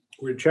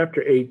We're in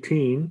chapter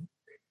 18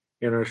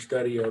 in our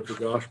study of the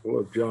Gospel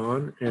of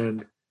John,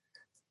 and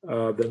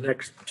the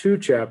next two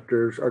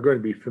chapters are going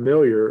to be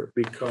familiar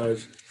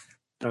because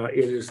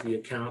it is the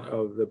account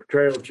of the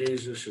betrayal of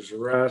Jesus, his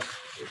arrest,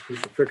 his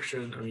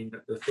crucifixion,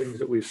 the things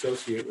that we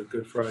associate with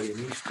Good Friday and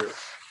Easter.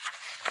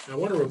 And I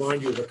want to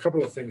remind you of a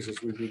couple of things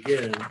as we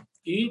begin.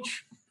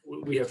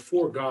 We have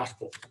four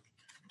Gospels,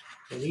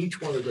 and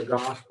each one of the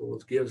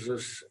Gospels gives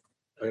us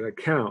an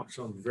account,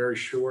 some very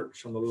short,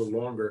 some a little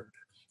longer,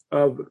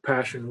 of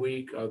Passion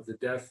Week, of the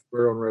death,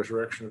 burial, and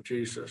resurrection of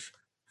Jesus.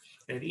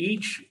 And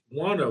each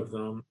one of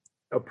them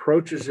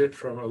approaches it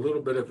from a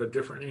little bit of a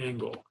different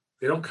angle.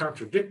 They don't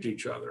contradict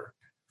each other,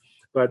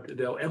 but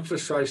they'll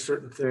emphasize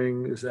certain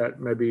things that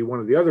maybe one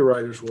of the other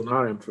writers will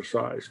not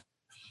emphasize.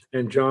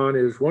 And John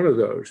is one of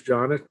those.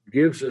 John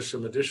gives us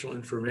some additional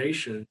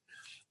information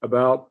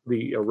about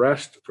the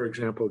arrest, for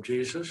example, of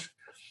Jesus,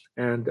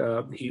 and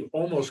he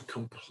almost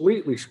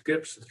completely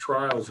skips the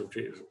trials of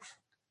Jesus.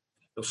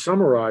 He'll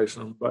summarize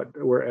them, but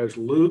whereas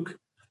Luke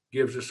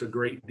gives us a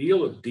great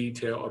deal of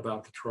detail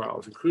about the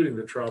trials, including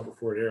the trial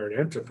before Herod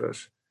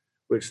Antipas,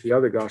 which the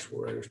other gospel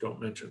writers don't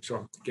mention. So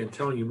I'm, again,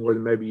 telling you more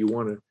than maybe you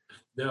want to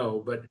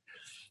know, but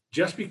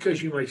just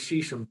because you might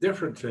see some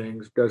different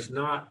things does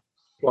not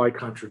imply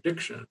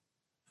contradiction.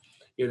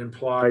 It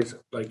implies,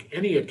 like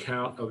any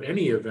account of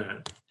any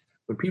event,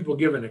 when people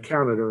give an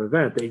account of an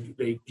event,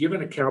 they give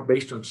an account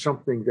based on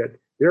something that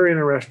they're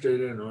interested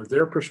in or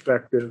their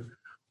perspective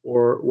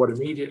or what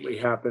immediately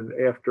happened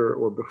after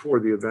or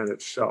before the event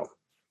itself.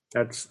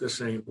 That's the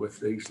same with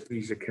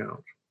these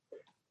accounts.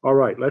 All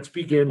right, let's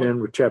begin then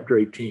with chapter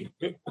 18.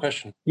 Good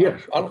question.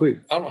 Yes, please.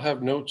 I don't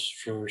have notes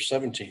for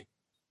 17. Are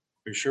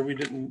you sure we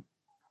didn't?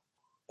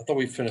 I thought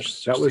we finished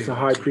 16. That was the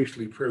high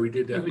priestly prayer. We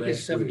did that We did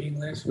last 17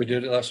 week. last We week.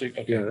 did it last week?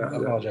 Okay, Yeah, I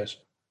apologize.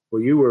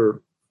 Well, you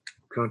were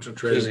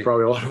concentrating Busy.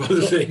 probably a lot of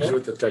other things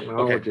with the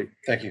technology. Okay,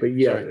 thank you. But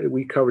yeah, Sorry.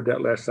 we covered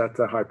that last. That's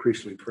the high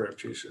priestly prayer of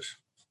Jesus.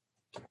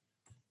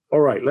 All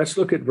right, let's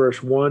look at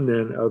verse 1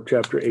 then of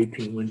chapter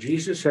 18. When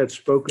Jesus had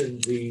spoken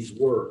these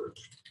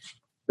words,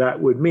 that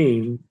would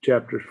mean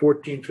chapters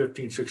 14,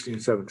 15, 16,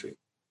 17.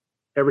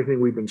 Everything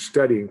we've been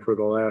studying for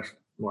the last,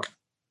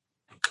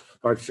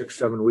 5, 6,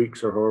 7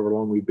 weeks or however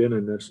long we've been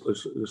in this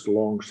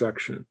long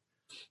section.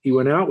 He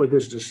went out with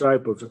his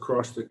disciples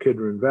across the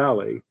Kidron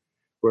Valley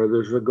where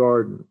there's a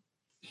garden.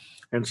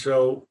 And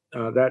so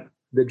that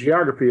the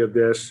geography of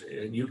this,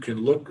 and you can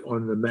look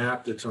on the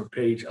map that's on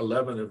page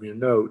 11 of your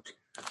notes,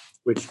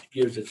 which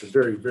gives it's a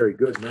very, very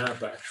good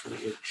map, actually.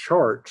 It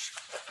charts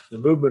the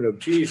movement of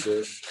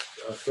Jesus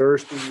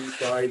Thursday,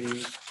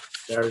 Friday,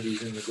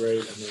 Saturday's in the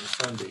grave, and then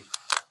Sunday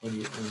when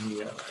he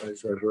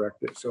is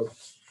resurrected. So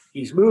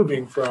he's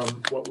moving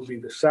from what would be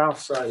the south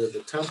side of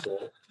the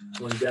temple,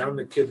 going down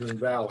the Kidron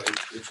Valley,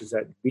 which is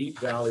that deep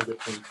valley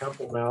between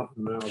Temple Mount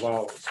and Mount of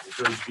Olives. It's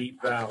a very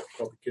deep valley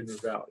called the Kidron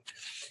Valley.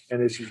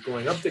 And as he's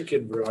going up the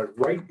Kidron Valley,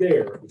 right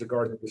there is the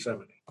Garden of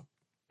Gethsemane.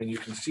 And you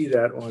can see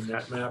that on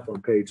that map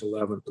on page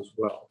 11 as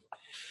well.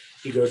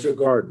 He goes to a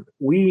garden.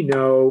 We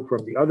know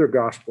from the other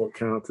gospel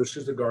accounts, this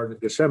is the Garden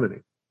of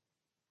Gethsemane,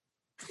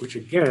 which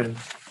again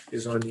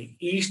is on the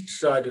east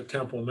side of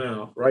Temple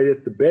Mount, right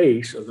at the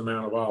base of the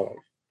Mount of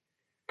Olives,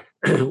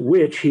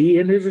 which he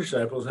and his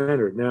disciples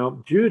entered.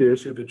 Now,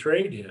 Judas, who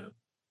betrayed him,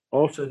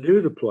 also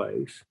knew the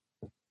place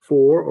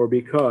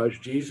because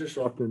Jesus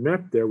often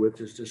met there with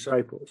his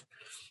disciples.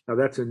 Now,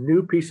 that's a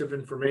new piece of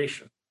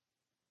information.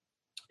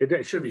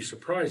 It should be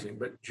surprising,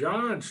 but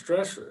John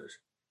stresses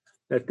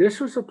that this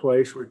was a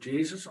place where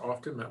Jesus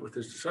often met with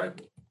his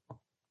disciples.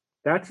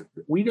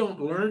 We don't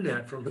learn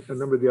that from a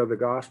number of the other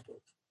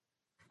gospels.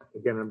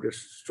 Again, I'm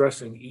just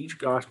stressing each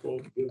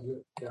gospel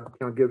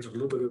gives a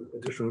little bit of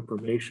additional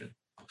information.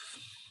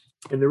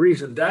 And the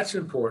reason that's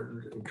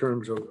important in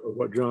terms of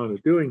what John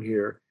is doing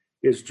here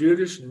is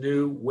Judas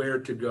knew where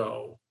to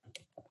go.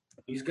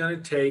 He's going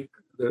to take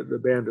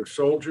the band of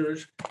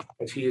soldiers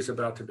as he is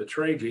about to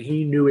betray you.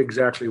 He knew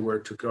exactly where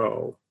to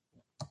go.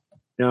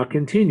 Now,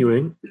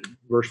 continuing,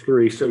 verse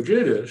 3, so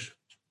Judas,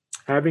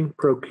 having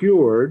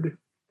procured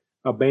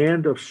a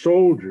band of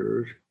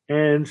soldiers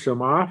and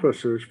some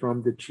officers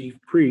from the chief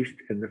priest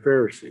and the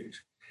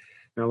Pharisees.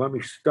 Now, let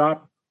me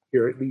stop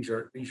here. These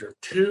are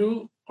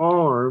two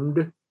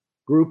armed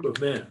group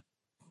of men.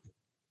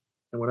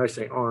 And when I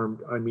say armed,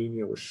 I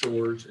mean, with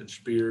swords and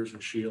spears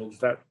and shields.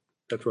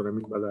 That's what I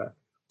mean by that.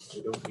 I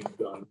don't mean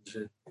guns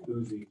and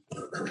Uzi,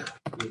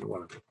 either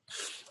one of them.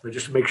 But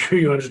just make sure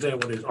you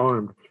understand what is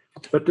armed.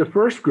 But the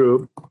first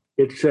group,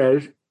 it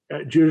says,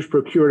 Judas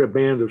procured a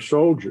band of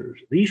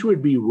soldiers. These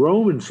would be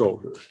Roman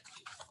soldiers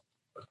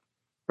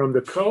from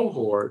the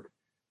cohort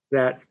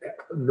that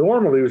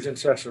normally was in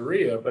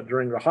Caesarea, but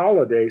during the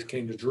holidays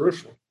came to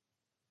Jerusalem.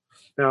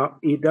 Now,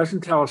 it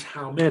doesn't tell us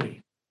how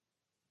many,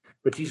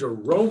 but these are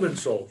Roman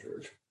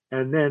soldiers.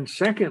 And then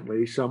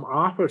secondly, some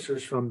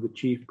officers from the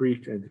chief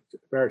priest and the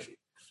Pharisees.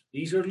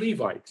 These are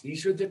Levites.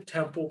 These are the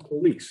temple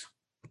police.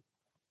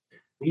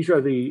 These are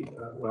the,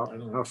 I don't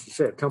know how else to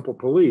say it, temple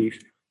police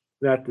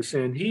that the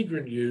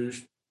Sanhedrin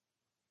used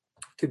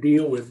to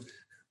deal with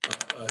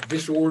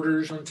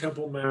disorders on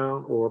Temple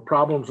Mount or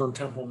problems on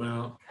Temple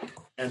Mount.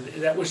 And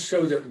that was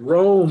so that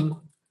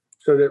Rome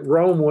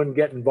wouldn't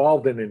get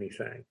involved in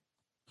anything.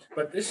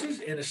 But this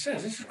is, in a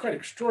sense, this is quite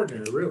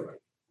extraordinary, really.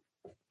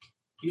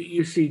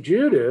 You see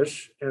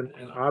Judas, and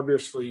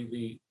obviously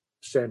the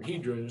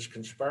Sanhedrin is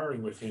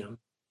conspiring with him,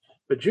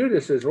 but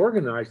Judas has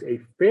organized a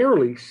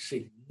fairly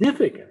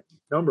significant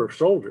number of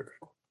soldiers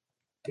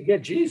to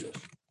get Jesus.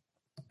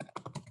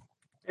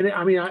 And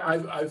I mean,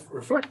 I've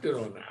reflected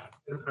on that,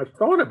 and I've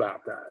thought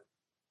about that.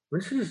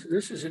 This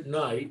is at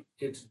night.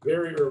 It's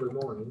very early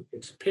morning.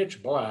 It's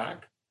pitch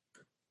black.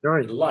 There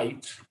aren't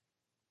lights.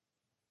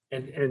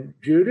 And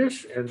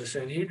Judas and the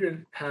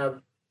Sanhedrin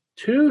have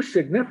two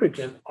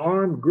significant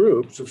armed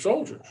groups of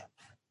soldiers.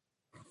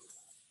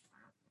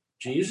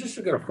 Jesus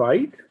is going to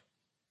fight.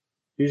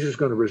 Jesus is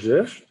going to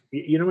resist.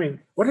 You know, I mean,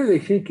 what are they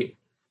thinking?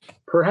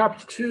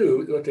 Perhaps,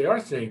 too, what they are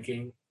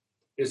thinking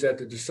is that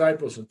the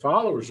disciples and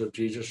followers of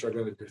Jesus are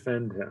going to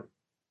defend him.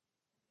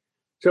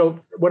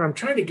 So what I'm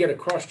trying to get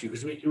across to you,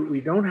 because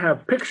we don't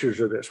have pictures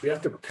of this, we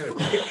have to kind of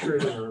picture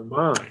it in our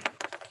mind.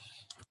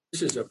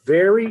 This is a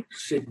very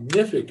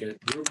significant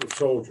group of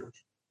soldiers,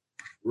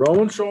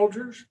 Roman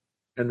soldiers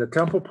and the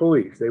temple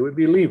police. They would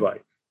be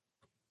Levites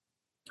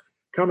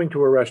coming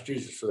to arrest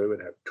Jesus. So they would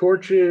have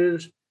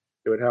torches,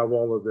 they would have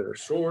all of their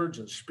swords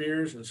and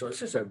spears. And so it's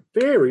just a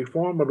very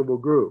formidable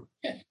group.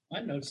 Yeah,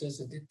 my note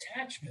says a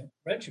detachment,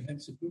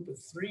 regiment's a group of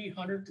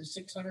 300 to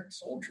 600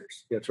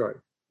 soldiers. That's right.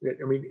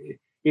 I mean,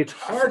 it's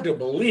hard to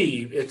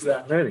believe it's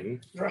that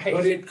many, Right.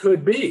 but it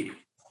could be.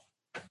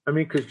 I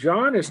mean, because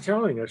John is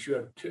telling us, you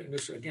have two, and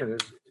this again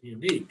is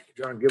unique,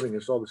 John giving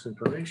us all this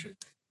information,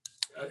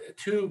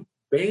 two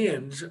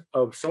bands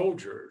of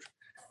soldiers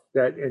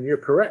that, and you're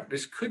correct,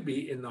 this could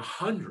be in the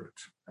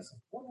hundreds.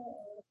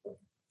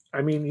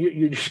 I mean,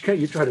 you try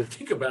to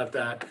think about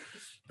that,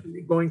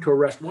 going to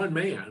arrest one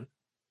man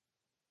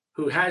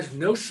who has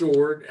no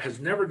sword, has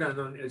never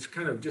done, it's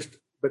kind of just,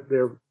 but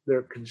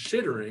they're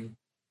considering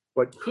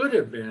what could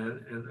have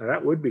been, and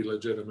that would be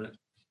legitimate,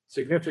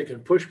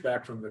 significant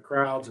pushback from the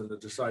crowds and the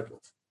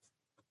disciples.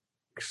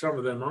 Some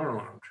of them are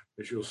armed,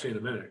 as you'll see in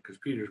a minute, because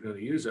Peter's going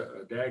to use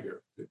a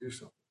dagger to do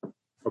something.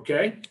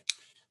 Okay?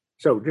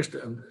 So just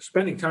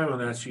spending time on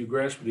that so you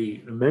grasp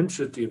the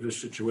immensity of this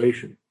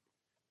situation.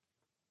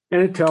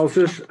 And it tells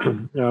us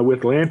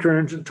with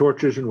lanterns and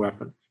torches and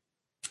weapons.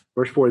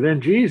 Verse 4,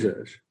 then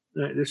Jesus,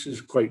 this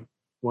is quite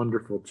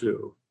wonderful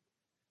too.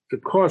 It's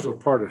a causal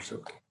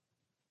participle,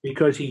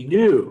 because he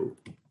knew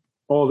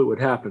all that would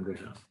happen to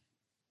him.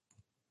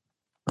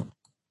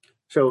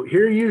 So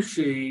here you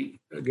see,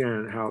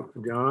 again, how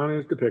John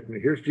is depicting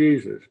it. Here's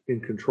Jesus in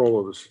control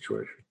of the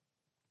situation.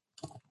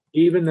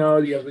 Even though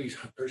you have these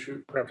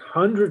perhaps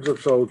hundreds of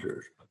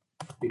soldiers,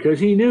 because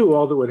he knew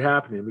all that would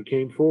happen to him, he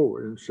came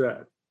forward and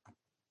said,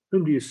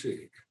 whom do you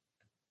seek?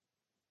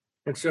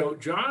 And so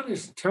John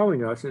is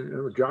telling us,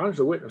 and John's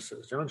the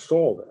witnesses, John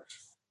saw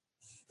this.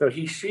 So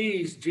he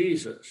sees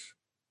Jesus,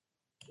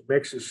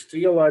 makes his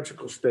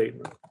theological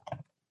statement,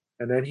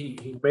 and then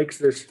he makes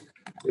this,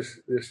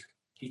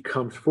 he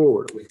comes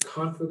forward with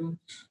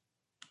confidence.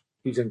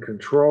 He's in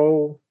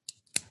control.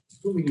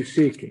 Whom are you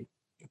seeking?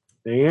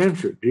 They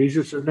answered,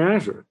 Jesus of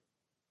Nazareth.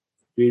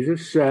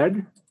 Jesus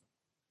said,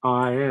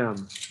 I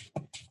am.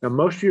 Now,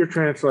 most of your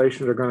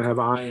translations are going to have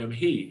I am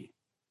he.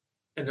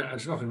 And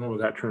there's nothing wrong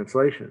with that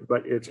translation,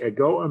 but it's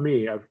ego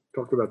eimi. I've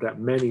talked about that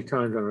many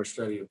times in our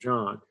study of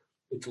John.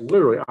 It's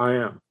literally I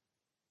am.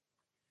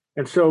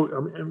 And so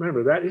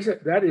remember,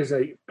 that is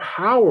a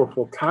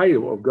powerful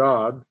title of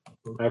God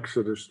from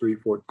Exodus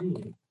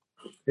 3:14.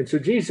 And so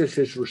Jesus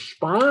is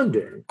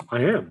responding,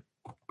 I am.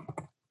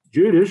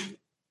 Judas,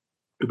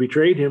 who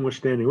betrayed him, was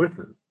standing with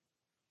him.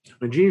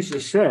 When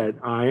Jesus said,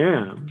 I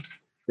am,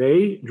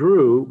 they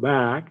drew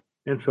back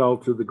and fell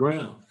to the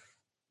ground.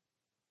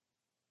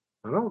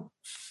 Now,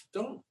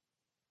 don't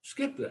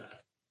skip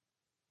that.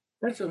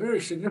 That's a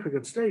very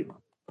significant statement.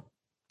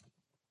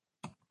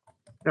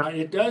 Now,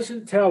 it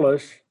doesn't tell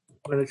us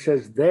when it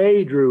says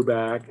they drew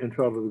back and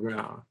fell to the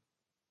ground.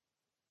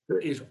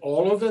 Is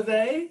all of the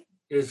they?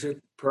 Is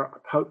it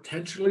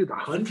potentially the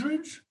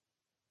hundreds?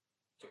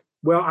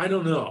 Well, I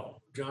don't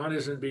know. John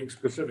isn't being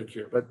specific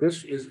here, but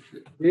this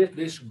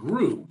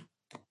group,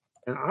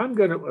 and I'm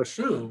going to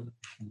assume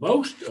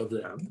most of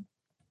them,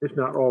 if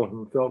not all of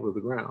them, fell to the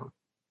ground.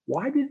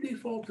 Why did they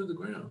fall to the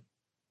ground?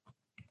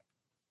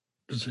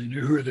 Because they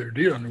knew who they're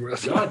dealing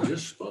with. God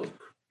just spoke.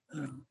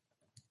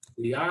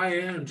 The I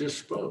am just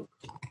spoke.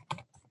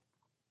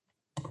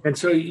 And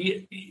so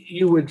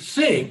you would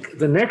think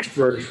the next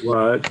verse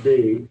would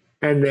be,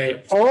 and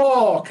they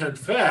all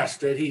confess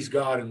that he's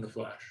God in the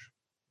flesh.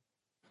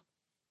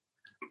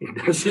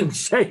 It doesn't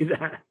say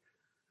that.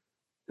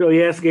 So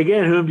he asked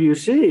again, whom do you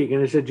seek? And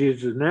he said,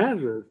 Jesus of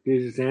Nazareth.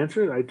 Jesus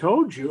answered, I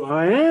told you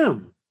I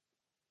am.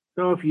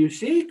 So if you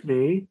seek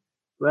me,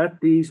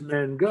 let these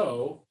men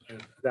go.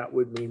 And that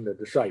would mean the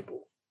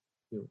disciple.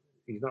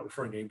 He's not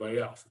referring to anybody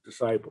else, the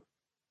disciple.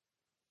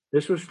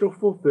 This was to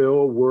fulfill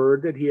a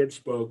word that he had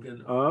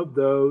spoken, of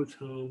those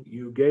whom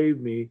you gave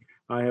me,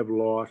 I have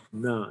lost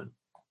none.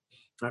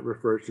 That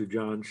refers to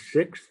John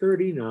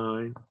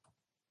 6:39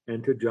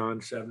 and to John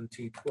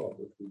 17:12,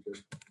 which we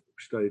just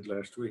studied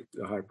last week,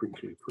 the high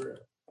priestly prayer.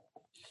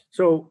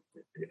 So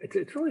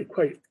it's really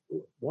quite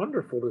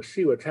wonderful to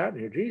see what's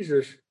happening here.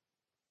 Jesus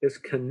is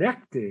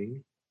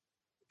connecting,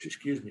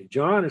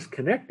 John is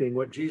connecting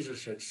what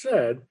Jesus had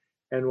said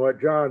and what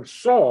John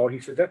saw. He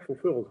said, that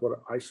fulfills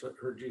what I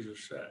heard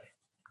Jesus say.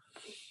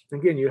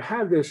 Again, you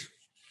have this,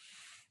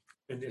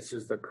 and this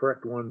is the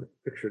correct one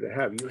picture to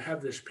have. You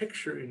have this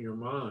picture in your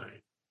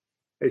mind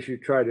as you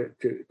try to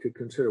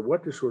consider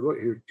what this would look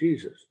like. Here's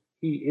Jesus.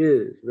 He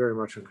is very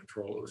much in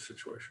control of the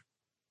situation.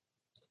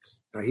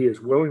 Now, he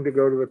is willing to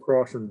go to the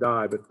cross and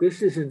die, but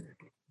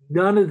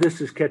none of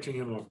this is catching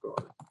him off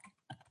guard.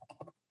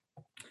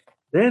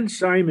 Then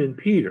Simon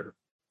Peter,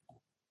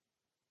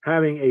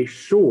 having a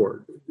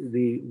sword,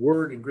 the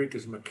word in Greek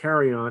is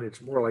makarion,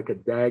 it's more like a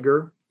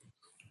dagger.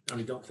 I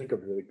mean, don't think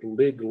of the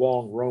big,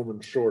 long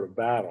Roman sword of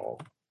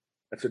battle.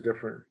 That's a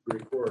different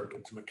Greek word.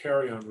 It's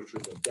makarion, which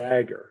is a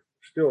dagger,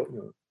 still,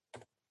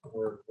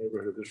 or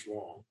neighborhood this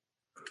long.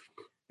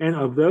 And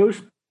of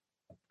those,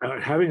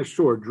 having a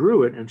sword,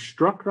 drew it and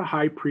struck the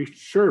high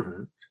priest's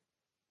servant,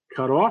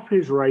 cut off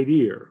his right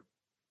ear.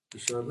 The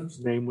servant's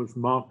name was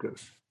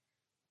Malchus.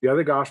 The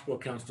other gospel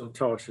accounts don't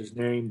tell us his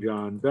name,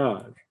 John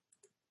does.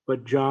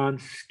 But John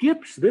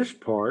skips this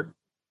part,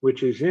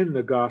 which is in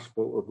the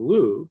Gospel of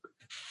Luke,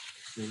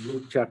 in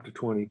Luke chapter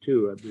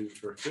 22, I believe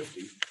verse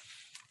 50.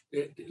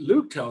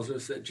 Luke tells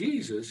us that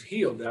Jesus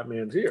healed that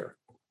man's ear.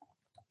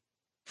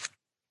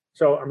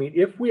 So, I mean,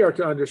 if we are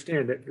to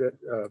understand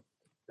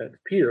that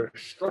Peter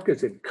struck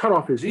his and cut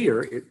off his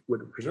ear, it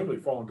would presumably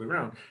fall on the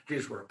ground.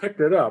 Jesus would have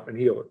picked it up and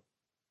healed it.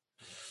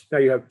 Now,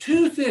 you have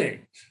two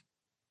things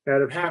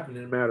that have happened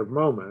in a matter of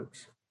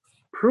moments,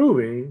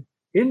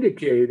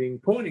 indicating,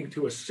 pointing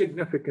to a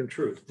significant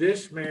truth.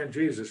 This man,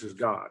 Jesus, is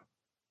God.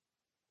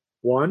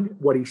 One,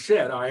 what he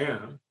said, I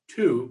am.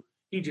 Two,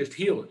 he just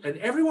healed it. And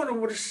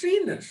everyone would have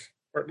seen this,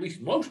 or at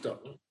least most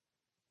of them.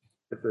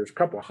 If there's a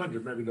couple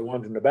hundred, maybe the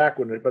ones in the back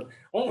wouldn't, but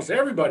almost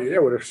everybody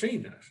there would have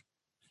seen this.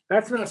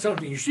 That's not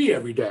something you see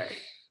every day.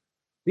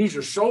 These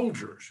are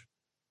soldiers,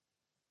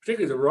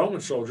 particularly the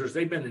Roman soldiers.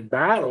 They've been in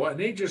battle, and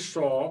they just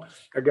saw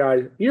a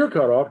guy's ear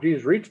cut off.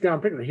 Jesus reached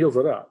down, picked it, and heals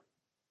it up,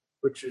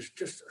 which is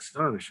just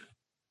astonishing.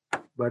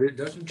 But it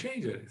doesn't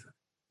change anything.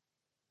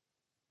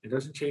 It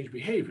doesn't change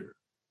behavior.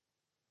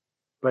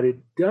 But it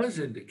does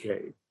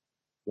indicate,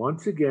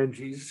 once again,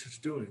 Jesus is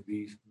doing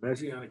these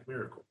messianic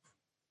miracles,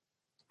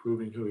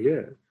 proving who he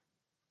is.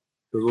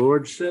 The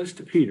Lord says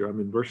to Peter, I'm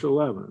in verse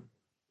 11,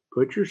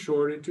 put your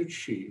sword into its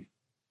sheath.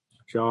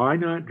 Shall I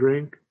not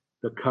drink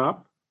the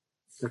cup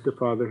that the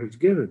Father has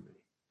given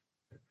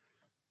me?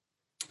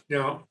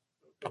 Now,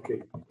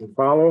 okay, you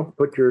follow,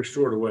 put your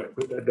sword away,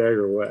 put that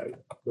dagger away.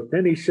 But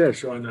then he says,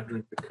 shall I not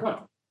drink the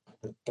cup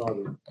that the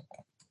Father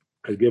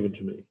has given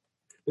to me?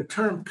 The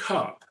term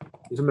cup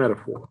is a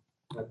metaphor.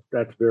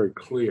 That's very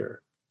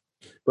clear.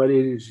 But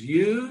it is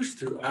used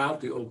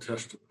throughout the Old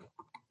Testament.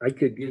 I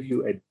could give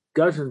you a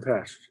dozen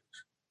passages.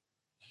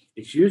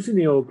 It's used in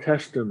the Old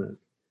Testament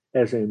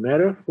as a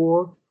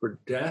metaphor for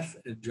death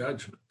and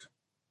judgment.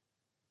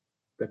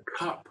 The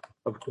cup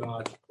of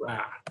God's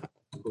wrath,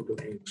 the book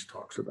of Amos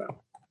talks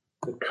about.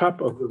 The cup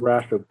of the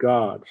wrath of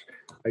God,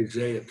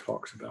 Isaiah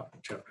talks about in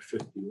chapter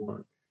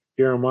 51.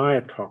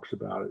 Jeremiah talks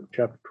about it in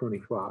chapter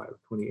 25,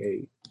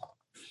 28.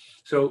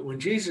 So when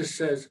Jesus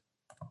says,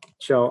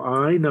 shall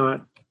I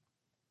not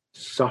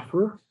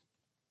suffer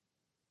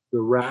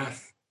the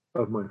wrath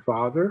of my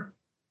Father?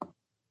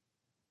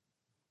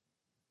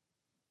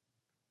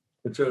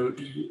 And so,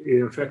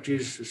 in effect,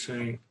 Jesus is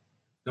saying,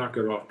 knock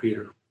it off,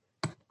 Peter.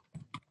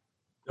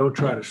 Don't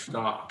try to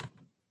stop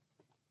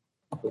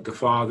what the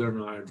Father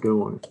and I are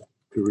doing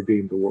to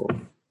redeem the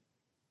world.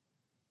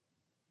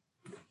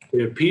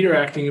 We have Peter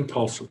acting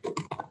impulsively,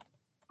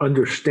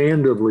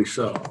 understandably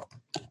so.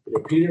 We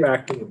have Peter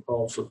acting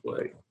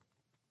impulsively,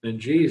 and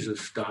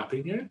Jesus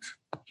stopping it,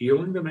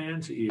 healing the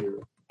man's ear,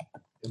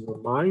 and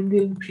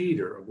reminding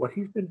Peter of what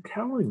he's been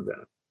telling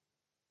them.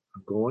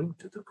 I'm going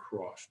to the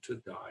cross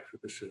to die for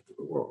the sins of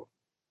the world.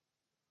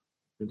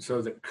 And so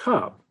the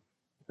cup,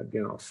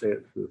 again, I'll say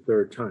it for the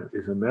third time,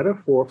 is a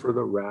metaphor for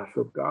the wrath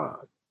of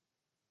God.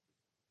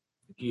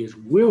 He is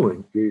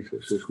willing,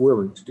 Jesus is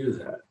willing to do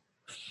that.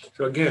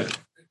 So again,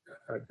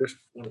 I just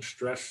want to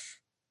stress,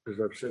 as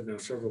I've said now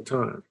several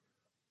times,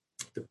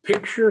 the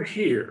picture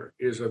here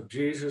is of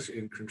Jesus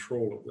in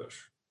control of this.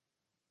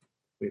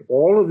 I mean,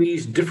 all of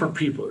these different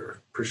people, there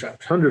are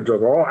perhaps hundreds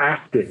of them, all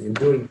acting and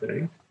doing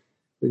things,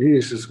 but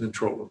Jesus is in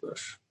control of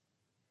this.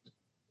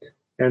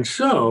 And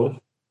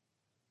so,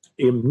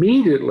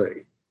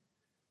 immediately,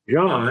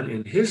 John,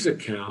 in his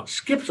account,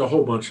 skips a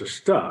whole bunch of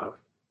stuff,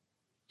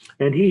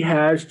 and he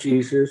has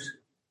Jesus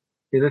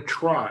in a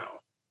trial.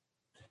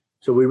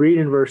 So we read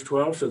in verse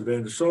 12, so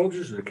the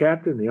soldiers and the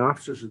captain, the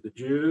officers of the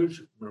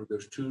Jews, remember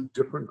those two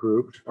different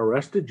groups,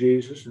 arrested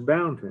Jesus and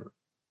bound him.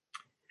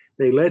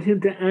 They led him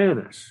to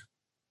Annas,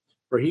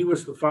 for he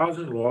was the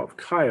father-in-law of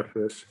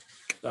Caiaphas,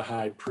 the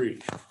high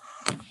priest.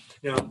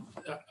 Now,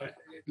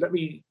 let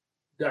me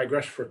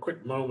digress for a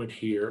quick moment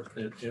here,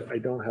 and I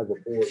don't have a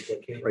board, so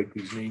I can't write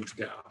these names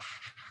down.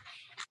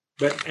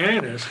 But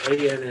Annas,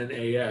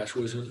 Annas,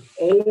 was an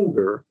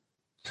older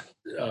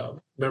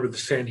member of the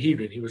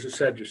Sanhedrin. He was a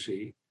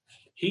Sadducee.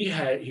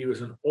 He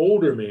was an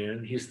older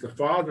man. He's the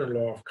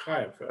father-in-law of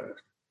Caiaphas,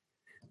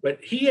 but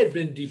he had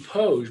been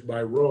deposed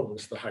by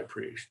Romans, the high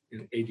priest,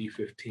 in AD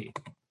 15.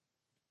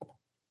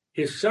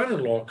 His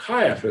son-in-law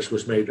Caiaphas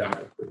was made the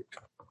high priest.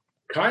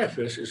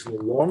 Caiaphas is the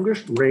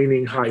longest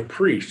reigning high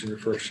priest in the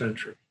first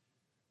century.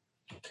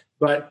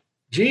 But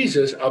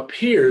Jesus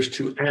appears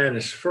to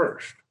Annas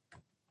first,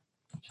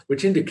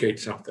 which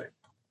indicates something.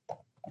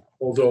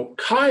 Although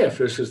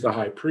Caiaphas is the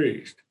high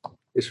priest,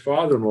 his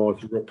father-in-law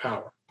is the real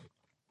power.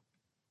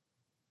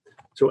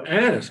 So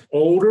Annas,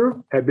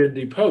 older, had been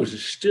deposed,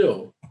 is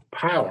still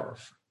power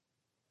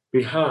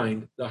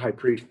behind the high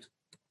priest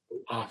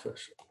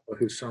office of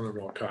his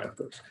son-in-law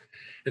Caiaphas.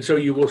 And so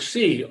you will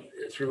see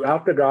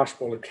throughout the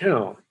gospel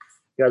account,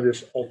 you have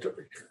this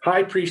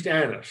high priest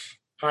Annas,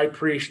 high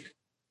priest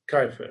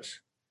Caiaphas.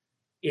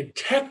 And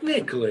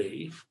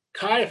technically,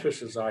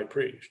 Caiaphas is high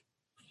priest,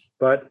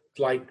 but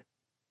like,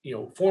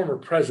 former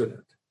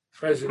President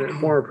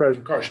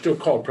Carter, still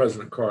called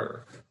President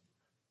Carter.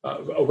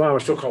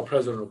 Obama still called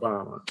President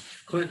Obama.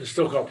 Clinton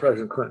still called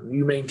President Clinton.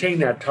 You maintain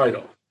that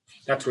title.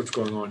 That's what's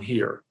going on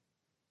here.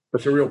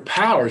 But the real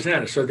power is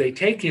Annas. So they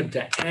take him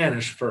to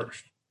Annas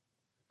first.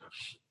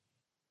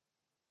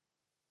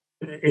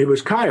 It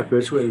was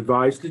Caiaphas who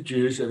advised the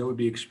Jews that it would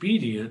be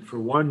expedient for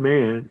one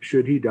man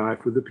should he die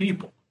for the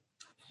people.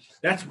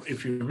 That's,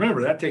 if you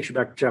remember, that takes you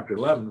back to chapter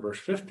 11, verse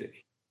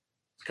 50.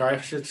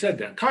 Caiaphas had said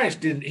that.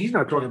 Caiaphas he's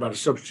not talking about a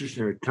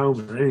substitutionary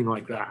atonement or anything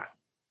like that.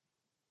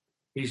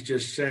 He's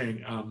just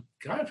saying,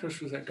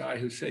 Caiaphas was that guy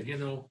who said,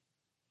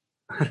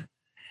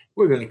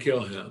 we're going to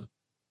kill him.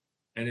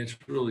 And it's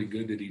really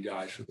good that he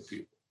dies for the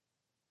people.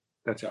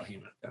 That's how he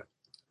meant that.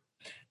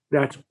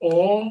 That's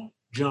all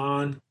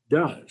John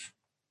does.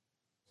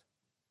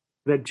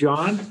 That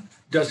John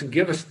doesn't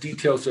give us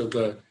details of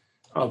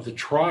the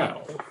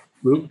trial.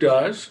 Luke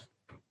does.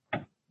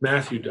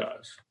 Matthew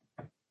does.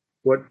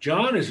 What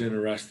John is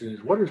interested in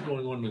is what is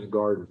going on in the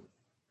garden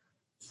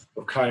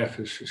of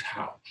Caiaphas'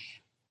 house.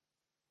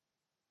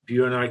 If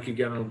you and I could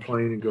get on a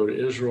plane and go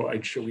to Israel,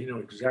 I'd show you know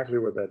exactly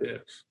where that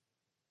is.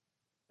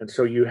 And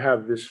so you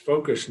have this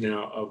focus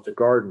now of the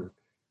garden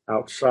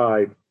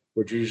outside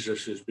where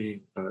Jesus is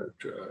being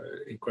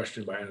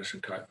questioned by Annas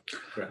and Caiaphas.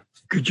 Correct.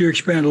 Could you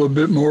expand a little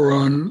bit more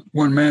on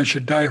one man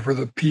should die for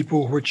the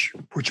people? Which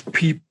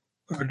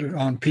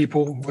on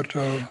people? What?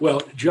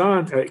 Well,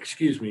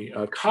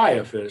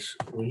 Caiaphas,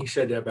 when he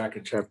said that back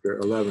in chapter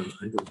 11, I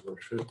think it was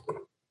verse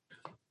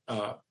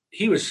 50,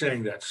 he was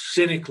saying that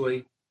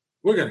cynically,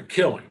 we're going to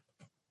kill him.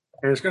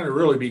 And it's going to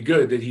really be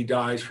good that he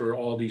dies for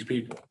all these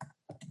people.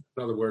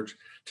 In other words,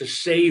 to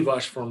save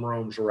us from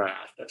Rome's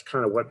wrath. That's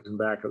kind of what's in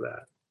back of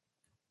that.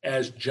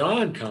 As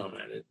John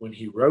commented when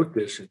he wrote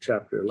this in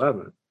chapter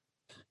 11,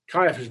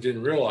 Caiaphas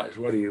didn't realize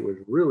what he was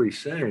really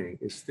saying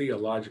is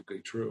theologically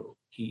true.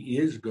 He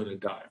is going to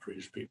die for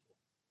his people.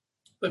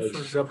 But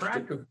for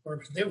practical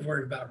purposes, they were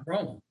worried about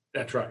Rome.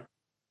 That's right.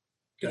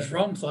 Because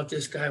Rome thought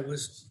this guy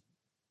was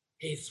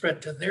a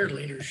threat to their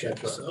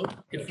leadership. Right. So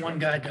if one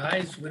guy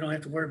dies, we don't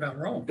have to worry about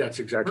Rome. That's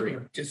exactly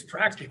right. Just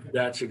practical.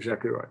 That's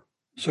exactly right.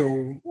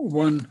 So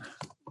one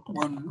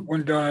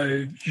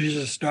guy,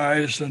 Jesus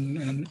dies,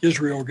 and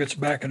Israel gets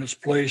back in its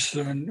place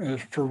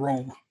for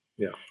Rome.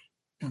 Yeah.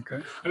 Okay.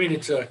 I mean,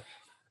 it's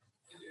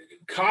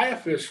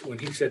Caiaphas, when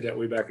he said that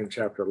way back in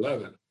chapter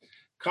 11,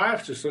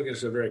 Caiaphas is looking at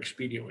this a very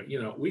expedient way.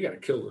 We got to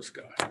kill this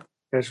guy. And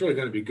it's really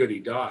going to be good he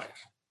dies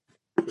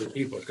for the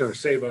people. It's going to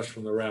save us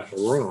from the wrath of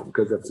Rome.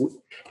 Because if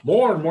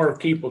more and more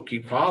people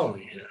keep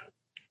following him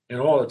and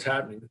all that's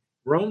happening,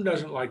 Rome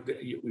doesn't like that.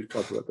 We've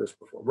talked about this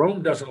before.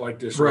 Rome doesn't like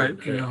this. Right.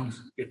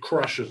 Chaos. Yeah. It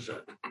crushes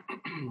it.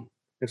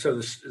 And so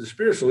the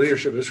spiritual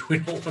leadership is we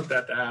don't want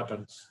that to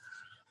happen.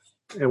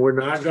 And we're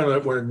not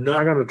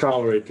gonna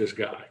tolerate this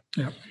guy.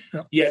 Yeah.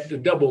 Yet the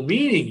double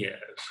meaning is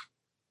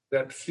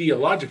that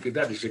theologically,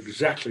 that is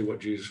exactly what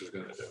Jesus is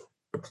going to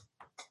do.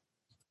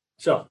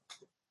 So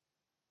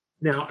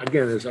now,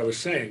 again, as I was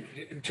saying,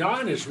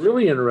 John is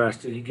really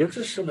interested. He gives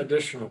us some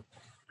additional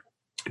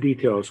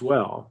detail as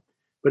well,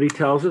 but he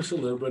tells us a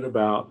little bit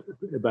about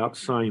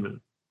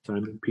Simon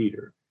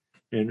Peter.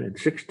 And in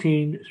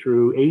 16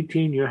 through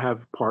 18, you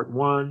have part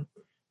 1.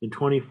 In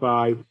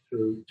 25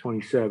 through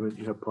 27,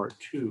 you have part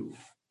 2.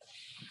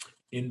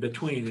 In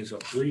between is a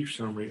brief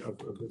summary of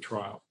the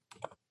trial.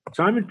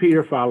 Simon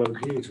Peter followed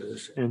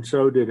Jesus, and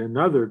so did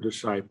another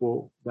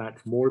disciple,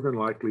 that's more than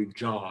likely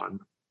John,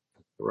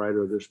 the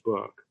writer of this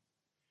book.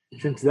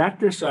 Since that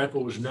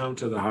disciple was known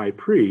to the high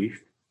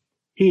priest,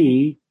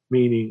 he,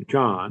 meaning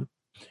John,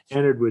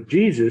 entered with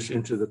Jesus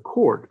into the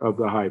court of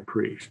the high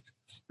priest,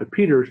 but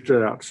Peter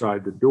stood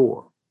outside the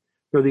door.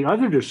 So the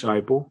other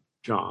disciple,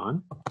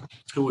 John,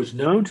 who was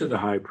known to the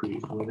high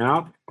priest, went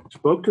out,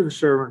 spoke to the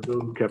servant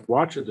who kept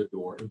watch at the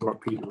door, and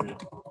brought Peter in.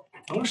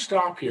 I want to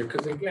stop here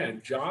because,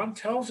 again, John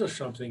tells us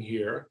something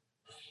here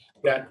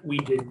that we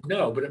didn't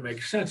know, but it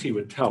makes sense he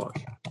would tell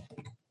us.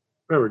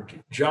 remember,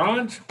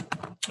 John's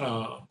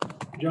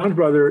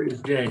brother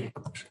is James.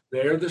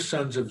 They're the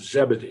sons of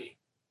Zebedee.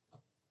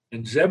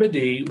 And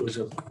Zebedee was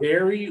a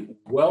very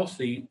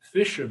wealthy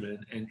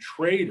fisherman and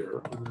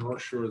trader on the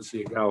North Shore of the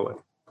Sea of Galilee.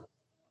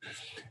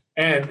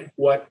 And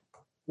what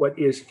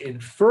is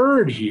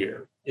inferred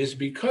here is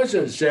because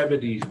of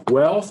Zebedee's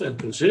wealth and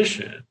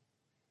position,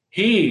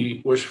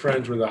 he was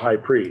friends with the high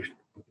priest,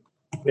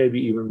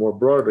 maybe even more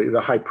broadly,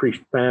 the high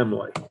priest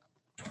family.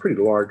 It's a pretty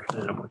large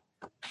family.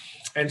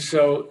 And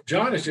so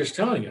John is just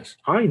telling us,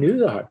 I knew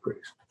the high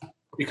priest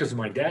because of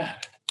my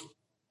dad.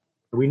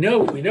 We know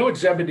what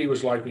Zebedee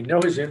was like. We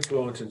know his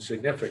influence and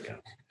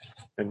significance.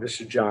 And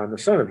this is John, the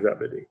son of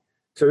Zebedee.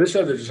 So this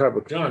other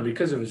disciple, John,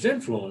 because of his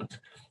influence,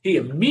 he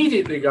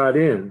immediately got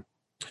in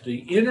to the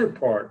inner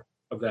part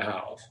of the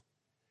house.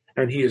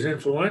 And he is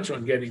influential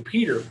in getting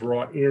Peter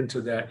brought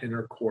into that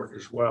inner court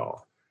as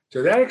well.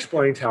 So that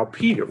explains how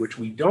Peter, which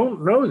we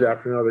don't know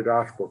that from another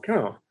gospel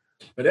account,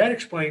 but that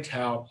explains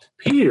how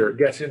Peter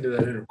gets into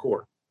that inner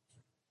court.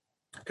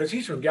 Because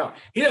he's from Galilee.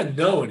 He doesn't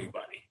know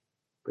anybody.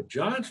 But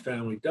John's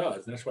family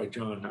does. And that's why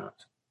John knows.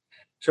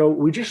 So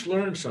we just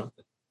learned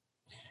something.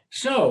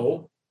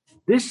 So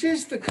this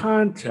is the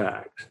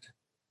context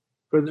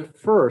for the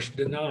first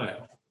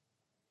denial.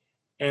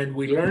 And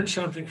we learned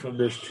something from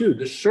this too.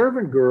 The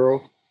servant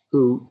girl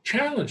who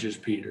challenges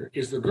Peter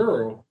is the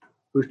girl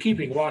who's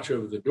keeping watch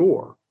over the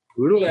door,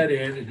 who to let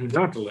in and who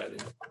not to let in.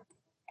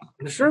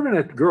 And the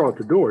servant girl at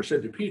the door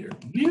said to Peter,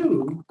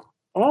 you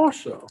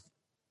also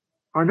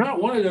are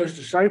not one of those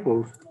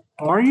disciples,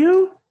 are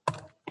you?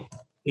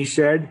 He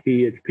said,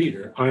 he is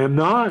Peter, I am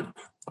not.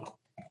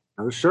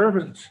 Now the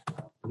servants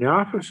and the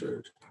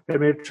officers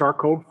had made a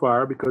charcoal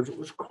fire because it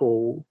was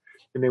cold,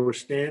 and they were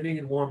standing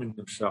and warming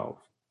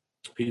themselves.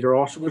 Peter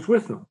also was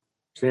with them,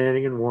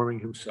 standing and warming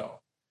himself.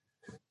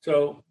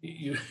 So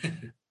you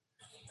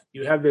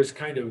have this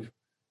kind of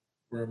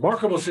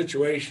remarkable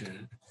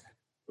situation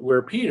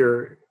where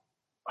Peter,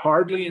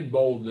 hardly in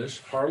boldness,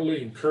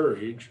 hardly in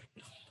courage,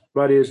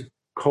 but is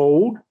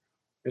cold,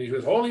 and he's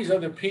with all these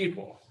other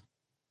people.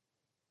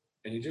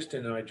 And he just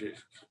denied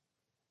Jesus.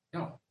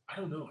 No, I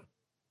don't know him.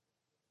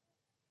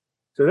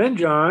 So then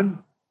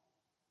John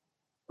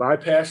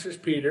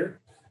bypasses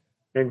Peter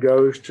and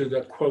goes to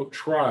the, quote,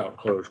 trial,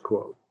 close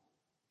quote.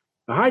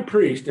 The high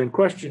priest then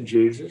questioned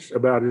Jesus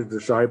about his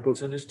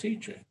disciples and his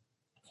teaching.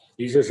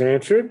 Jesus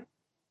answered,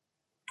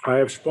 I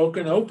have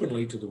spoken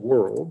openly to the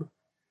world.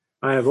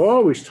 I have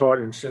always taught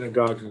in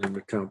synagogues and in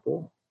the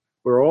temple,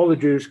 where all the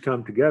Jews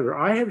come together.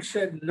 I have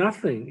said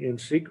nothing in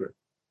secret.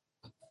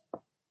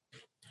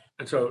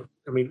 And so,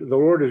 I mean, the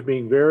Lord is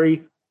being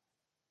very,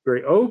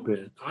 very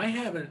open. I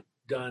haven't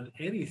done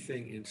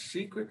anything in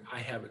secret. I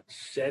haven't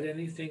said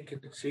anything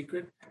in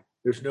secret.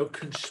 There's no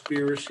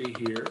conspiracy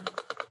here.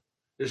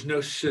 There's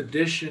no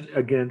sedition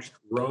against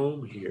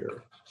Rome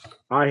here.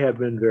 I have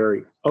been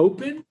very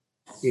open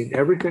in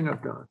everything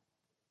I've done.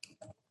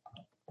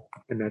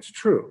 And that's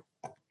true.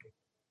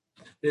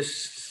 This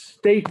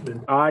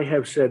statement, I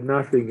have said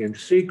nothing in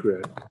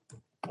secret,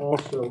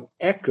 also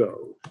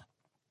echoes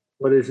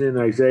what is in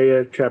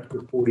Isaiah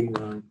chapter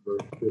 49,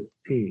 verse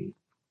 15,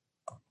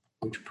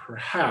 which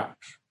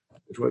perhaps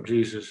is what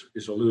Jesus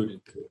is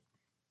alluding to.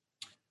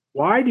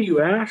 Why do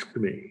you ask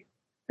me?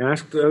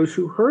 Ask those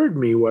who heard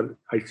me what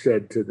I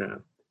said to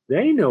them.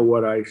 They know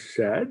what I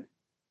said.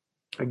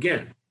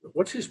 Again,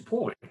 what's his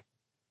point?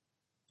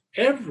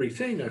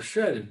 Everything I've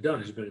said and done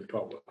has been in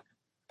public.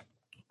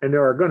 And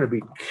there are going to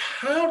be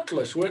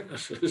countless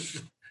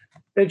witnesses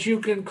that you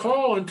can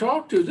call and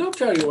talk to. They'll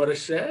tell you what I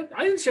said.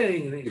 I didn't say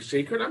anything in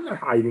secret. I'm not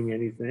hiding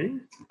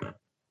anything.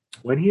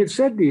 When he had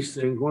said these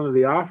things, one of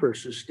the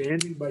officers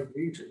standing by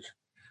Jesus,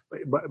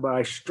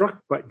 by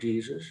struck by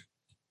Jesus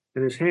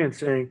in his hand,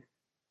 saying,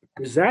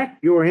 is that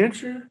your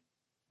answer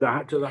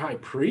to the high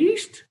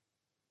priest? Is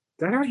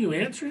that how you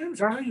answer him? Is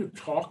that how you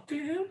talk to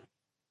him?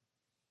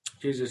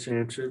 Jesus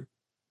answered,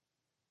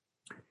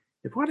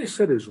 if what I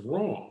said is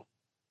wrong,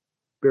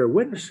 bear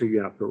witness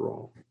against the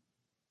wrong.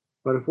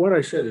 But if what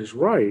I said is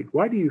right,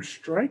 why do you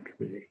strike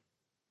me?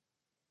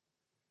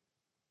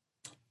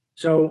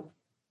 So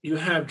you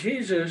have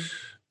Jesus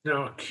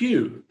now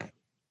accused.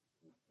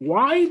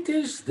 Why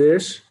does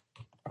this,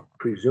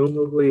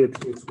 presumably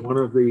it's one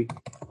of the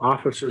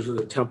officers of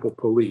the temple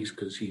police,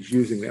 because he's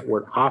using that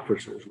word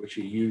officers, which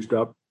he used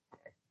up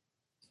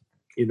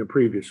in the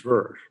previous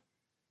verse.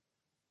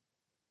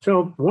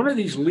 So one of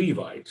these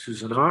Levites,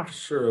 who's an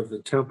officer of the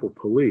temple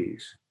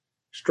police,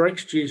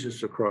 strikes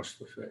Jesus across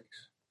the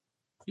face.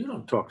 You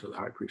don't talk to the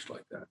high priest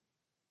like that.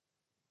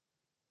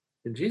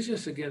 And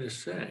Jesus again is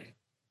saying,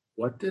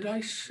 what did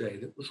I say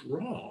that was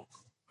wrong?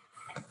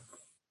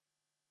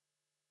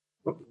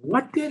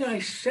 What did I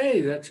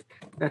say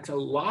that's a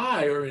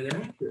lie or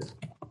inaccurate?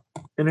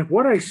 And if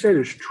what I said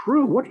is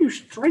true, what are you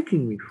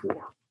striking me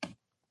for?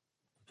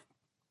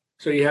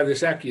 So you have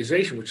this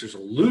accusation, which is a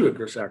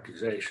ludicrous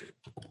accusation.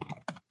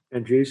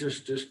 And Jesus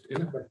just,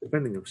 in effect,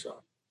 defending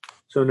himself.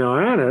 So now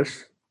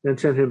Annas then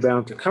sent him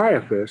bound to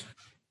Caiaphas,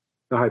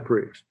 the high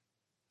priest.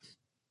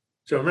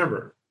 So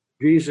remember,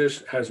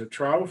 Jesus has a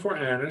trial before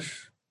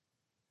Annas,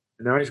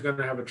 And now he's going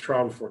to have a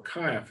trial before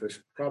Caiaphas,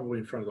 probably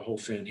in front of the whole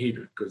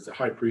Sanhedrin, because the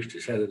high priest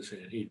is head of the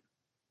Sanhedrin.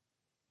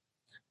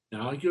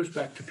 Now he goes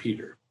back to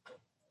Peter,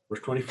 verse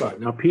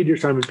 25. Now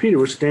Simon Peter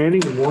was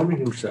standing and warming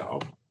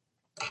himself.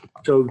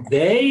 So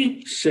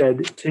they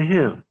said to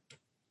him,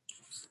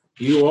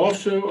 you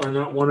also are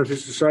not one of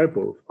his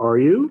disciples, are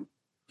you?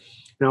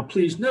 Now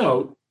please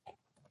note,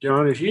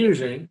 John is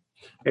using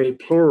a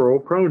plural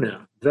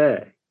pronoun,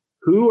 they.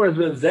 Who are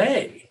the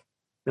they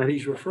that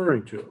he's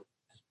referring to?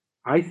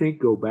 I think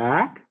go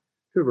back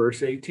to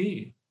verse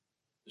 18.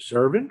 The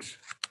servants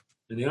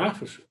and the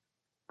officers.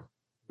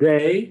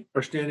 They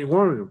are standing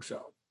warming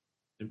themselves.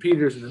 And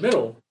Peter's in the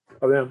middle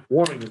of them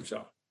warming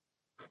himself.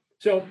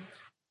 So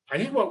I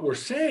think what we're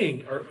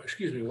saying, or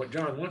excuse me, what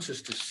John wants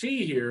us to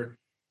see here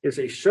is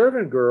a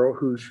servant girl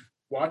who's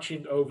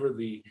watching over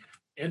the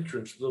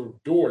entrance, the little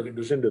door that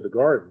goes into the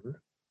garden.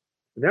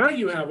 Now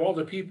you have all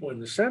the people in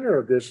the center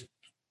of this.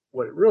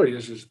 What it really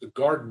is the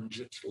gardens.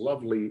 It's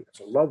lovely. It's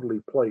a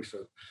lovely place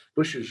of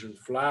bushes and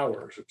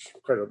flowers. It's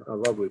quite a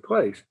lovely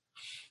place.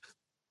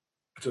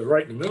 So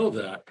right in the middle of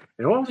that,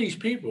 and all these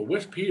people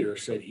with Peter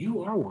said,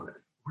 you are one of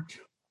them, aren't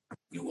you?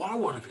 You are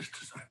one of his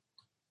disciples.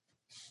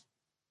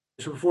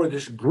 So before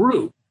this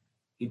group,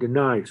 he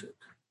denies it.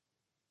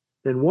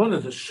 Then one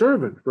of the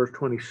servants, verse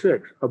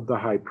 26, of the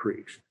high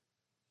priest.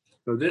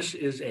 So this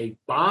is a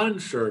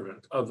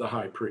bondservant of the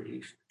high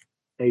priest,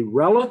 a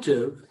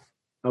relative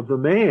of the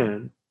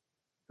man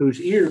whose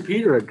ear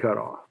Peter had cut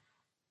off.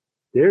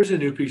 There's a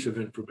new piece of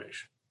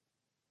information.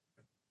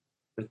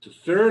 That the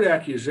third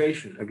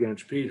accusation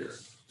against Peter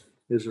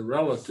is a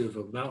relative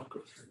of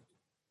Malchus.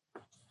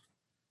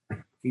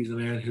 He's the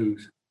man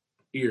whose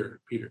ear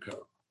Peter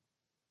cut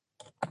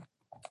off.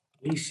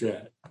 He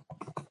said,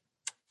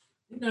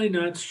 did I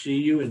not see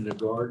you in the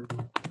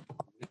garden?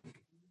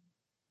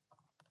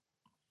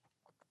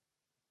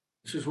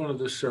 This is one of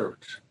the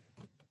servants.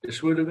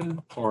 This would have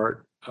been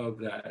part of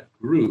that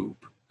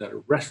group that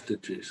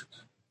arrested Jesus.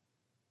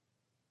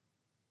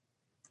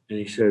 And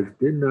he says,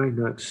 didn't I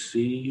not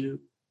see you?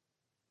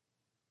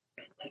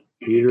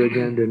 Peter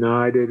again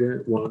denied it,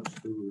 and at once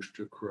the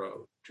rooster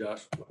crowed,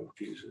 just like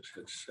Jesus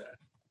had said.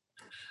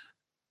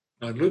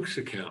 On Luke's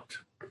account,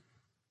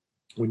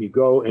 when you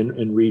go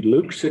and read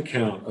Luke's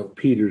account of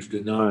Peter's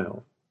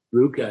denial,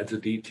 Luke adds a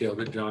detail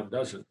that John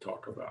doesn't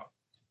talk about.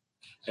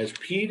 As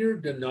Peter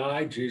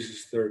denied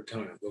Jesus third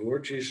time, the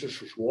Lord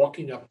Jesus was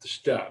walking up the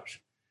steps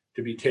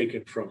to be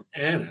taken from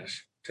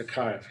Annas to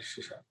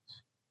Caiaphas'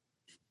 house.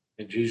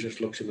 And Jesus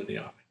looks him in the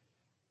eye.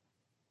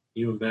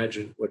 You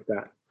imagine what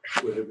that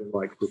would have been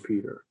like for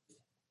Peter.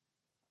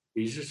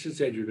 Jesus had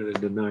said, you're going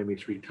to deny me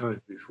 3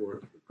 times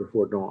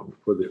before dawn,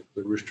 before the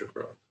rooster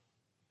crows.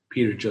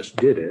 Peter just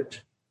did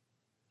it,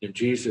 and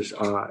Jesus'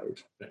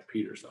 eyes met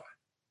Peter's eye.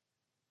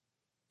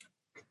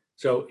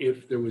 So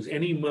if there was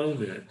any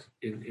moment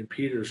in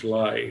Peter's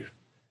life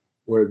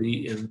where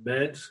the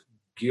immense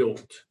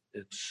guilt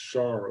and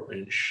sorrow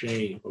and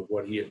shame of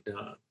what he had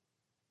done,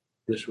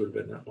 this would have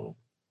been that moment.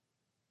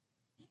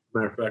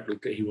 Matter of fact,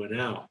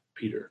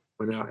 Peter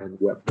went out and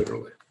wept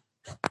bitterly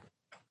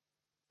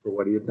for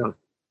what he had done.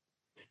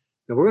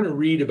 Now we're going to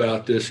read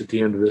about this at the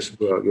end of this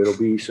book. It'll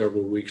be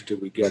several weeks till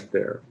we get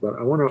there, but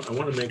I want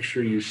to make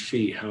sure you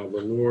see how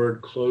the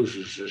Lord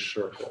closes this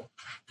circle.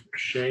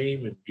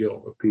 Shame and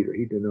guilt of Peter.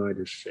 He denied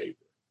his Savior.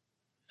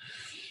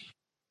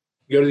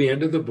 You go to the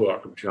end of the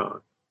book of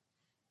John,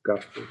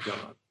 Gospel of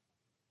John.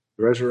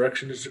 The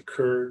resurrection has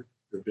occurred.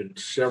 There have been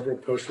several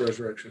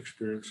post-resurrection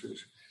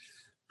experiences.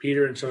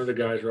 Peter and some of the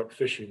guys are up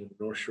fishing in the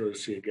North Shore of the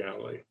Sea of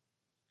Galilee.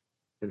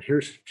 And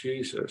here's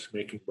Jesus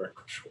making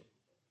breakfast for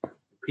them.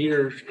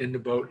 Peter's in the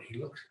boat. He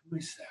looks, who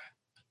is that?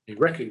 He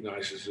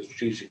recognizes it's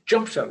Jesus. He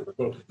jumps out of the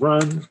boat,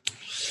 runs,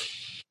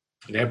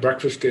 and they have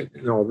breakfast.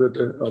 And all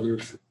the other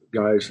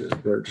guys,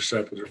 their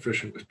disciples, are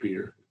fishing with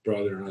Peter, his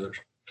brother, and others.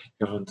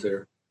 John's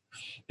there.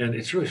 And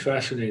it's really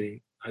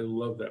fascinating. I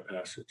love that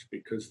passage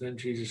because then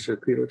Jesus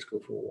said, Peter, let's go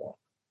for a walk.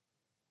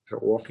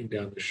 Start walking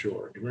down the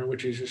shore. Do you remember what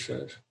Jesus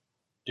says?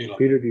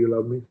 Peter, do you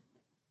love me?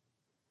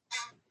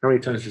 How many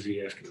times does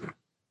he ask you?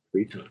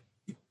 3 times.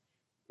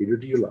 Peter,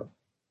 do you love me?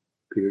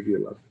 Peter, do you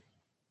love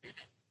me?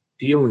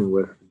 Dealing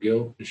with the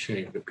guilt and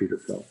shame that Peter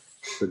felt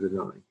for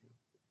denying him.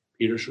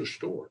 Peter's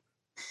restored.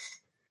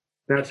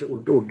 That's it.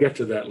 We'll get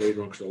to that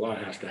later on because a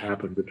lot has to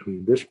happen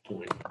between this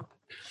point.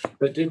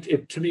 But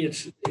to me,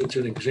 it's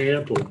an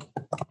example in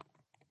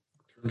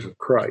terms of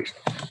Christ.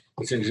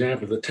 It's an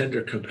example of the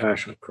tender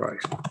compassion of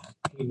Christ.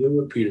 He knew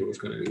what Peter was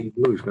going to do. He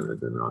knew he was going to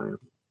deny him.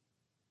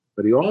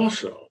 But he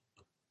also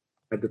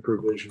had the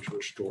provision to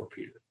restore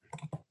Peter,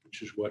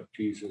 which is what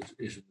Jesus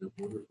is in the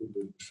wonderful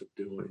business of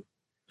doing.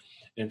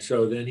 And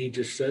so then he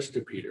just says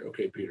to Peter,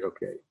 okay, Peter,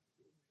 okay.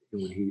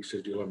 And when he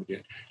says, do you love me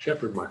again?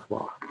 Shepherd my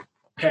flock,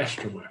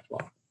 pastor my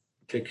flock,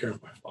 take care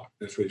of my flock.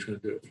 That's what he's going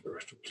to do for the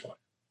rest of his life.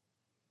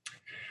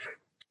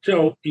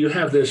 So you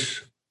have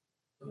this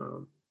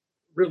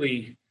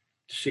really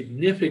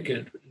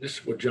significant, this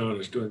is what John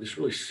is doing, this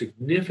really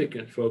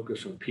significant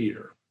focus on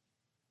Peter.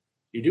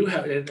 You do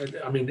have, and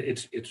I mean,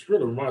 it's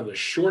really remarkable, the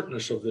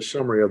shortness of the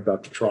summary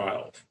about the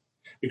trials.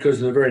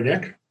 Because in the very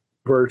next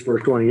verse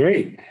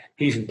 28,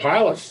 he's in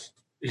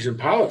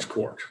Pilate's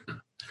court.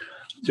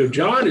 So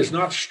John is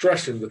not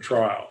stressing the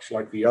trials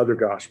like the other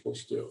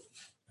gospels do.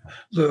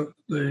 The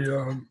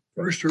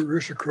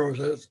rooster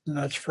crows, and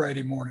that's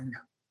Friday morning,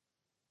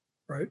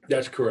 right?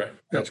 That's correct.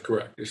 That's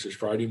correct. This is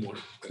Friday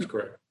morning. That's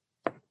correct.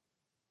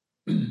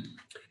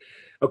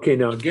 Okay,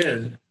 now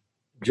again,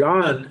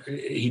 John,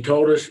 he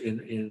told us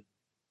in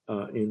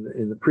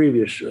the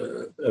previous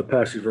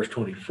passage, verse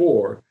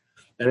 24,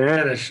 and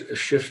Annas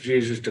shifts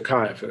Jesus to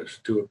Caiaphas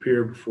to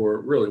appear before,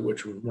 really,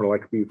 which would more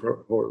like to be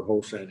for the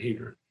whole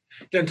Sanhedrin.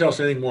 Doesn't tell us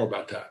anything more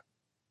about that.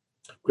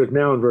 Because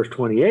now in verse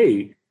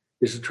 28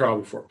 is the trial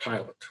before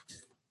Pilate.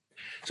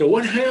 So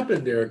what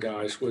happened there,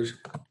 guys, was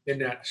in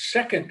that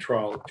second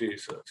trial of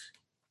Jesus,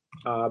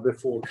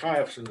 before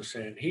Caiaphas and the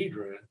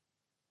Sanhedrin,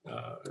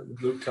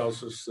 Luke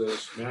tells us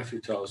this,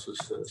 Matthew tells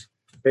us this,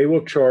 they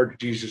will charge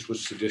Jesus with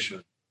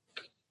sedition.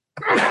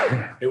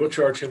 They will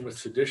charge him with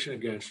sedition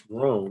against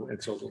Rome,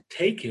 and so they'll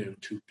take him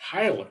to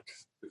Pilate,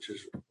 which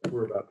is what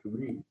we're about to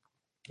read.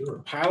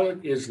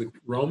 Pilate is the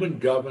Roman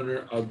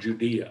governor of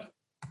Judea.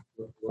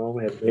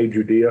 Rome had made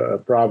Judea a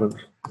province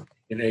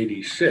in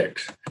AD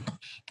 6.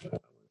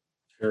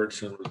 Herod's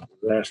son was a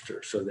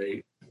disaster, so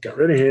they got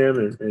rid of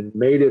him and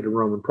made it a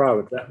Roman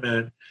province. That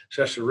meant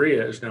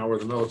Caesarea is now where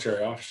the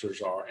military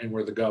officers are and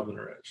where the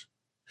governor is.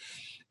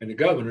 And the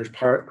governor is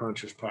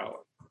Pontius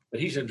Pilate.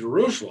 But he's in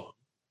Jerusalem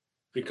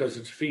because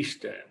it's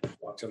feast day,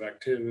 lots of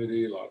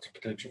activity, lots of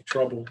potential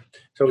trouble.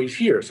 So he's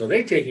here. So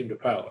they take him to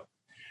Pilate.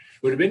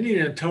 It would have been the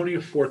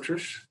Antonia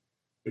Fortress,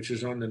 which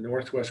is on the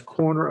northwest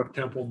corner of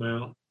Temple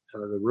Mount.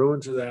 The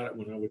ruins of that,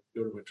 when I would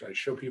go to which I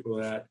show people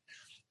that,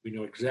 we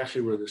know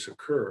exactly where this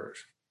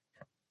occurs.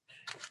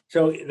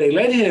 So they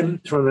led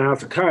him from the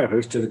house of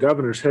Caiaphas to the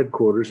governor's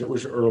headquarters. It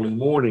was early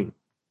morning.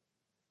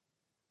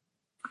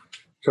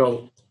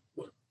 So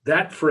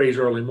that phrase,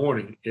 early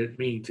morning, it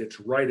means it's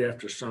right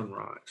after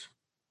sunrise.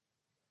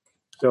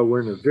 So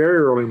we're in the very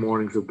early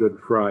mornings of Good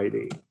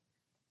Friday.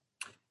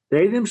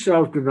 They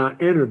themselves did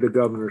not enter the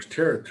governor's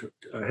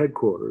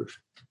headquarters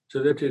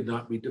so that they did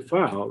not be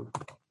defiled,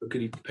 but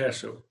could eat the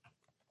Passover.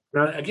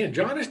 Now, again,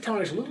 John is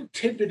telling us a little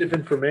tidbit of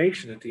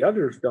information that the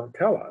others don't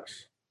tell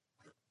us.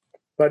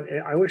 But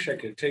I wish I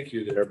could take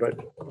you there, but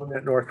on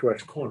that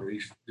northwest corner,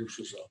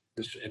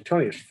 this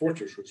Antonius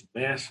Fortress was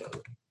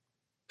massive.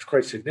 It's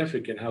quite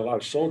significant, had a lot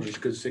of soldiers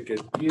because they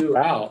could view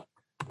out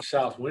the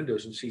south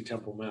windows and see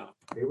Temple Mount.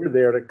 They were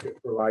there to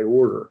provide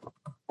order.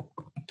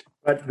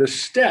 But the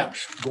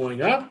steps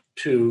going up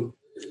to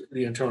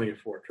the Antonia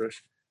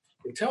Fortress,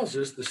 it tells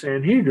us the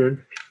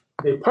Sanhedrin,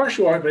 they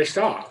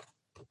stop.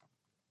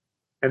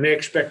 And they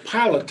expect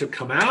Pilate to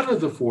come out of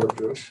the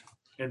fortress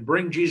and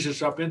bring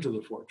Jesus up into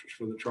the fortress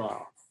for the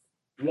trial.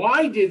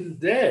 Why didn't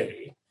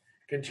they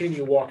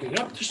continue walking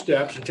up the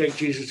steps and take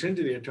Jesus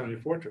into the Antonia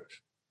Fortress?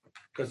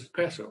 Because it's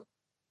Passover.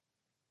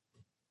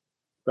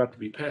 It's about to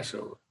be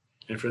Passover.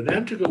 And for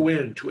them to go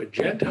into a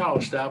Gentile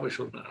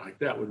establishment like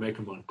that would make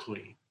them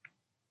unclean,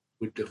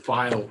 would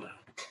defile them.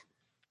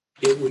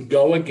 It would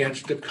go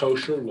against the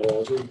kosher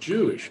laws of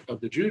Judaism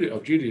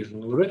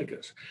and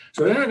Leviticus.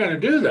 So they're not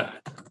going to do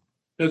that.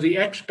 So the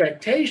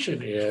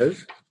expectation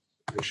is,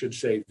 I should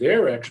say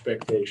their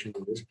expectation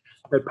is,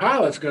 that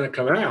Pilate's going to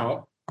come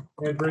out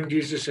and bring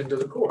Jesus into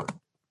the court.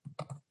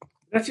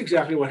 That's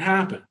exactly what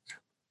happened.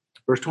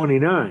 Verse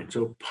 29,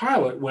 so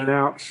Pilate went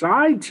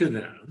outside to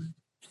them,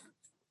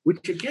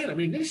 which again, I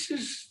mean,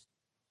 it's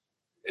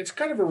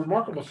kind of a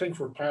remarkable thing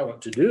for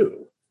Pilate to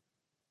do.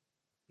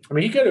 I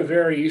mean, he could have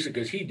very easily,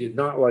 because he did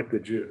not like the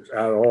Jews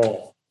at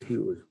all. He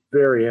was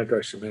very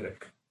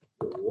anti-Semitic.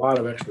 There was a lot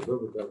of extra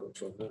biblical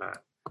evidence on that.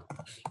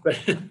 But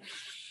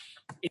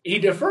he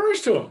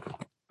defers to him.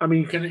 I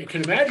mean, you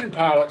can imagine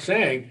Pilate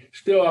saying,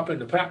 still up in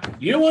the palace,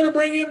 you want to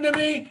bring him to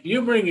me?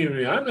 You bring him to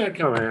me. I'm not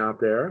coming out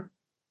there.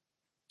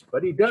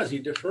 But he does. He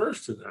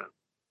defers to them.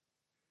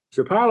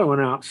 So Pilate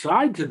went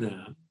outside to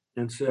them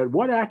and said,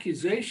 what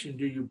accusation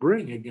do you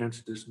bring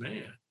against this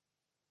man?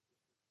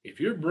 If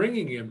you're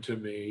bringing him to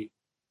me,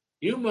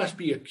 you must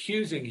be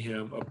accusing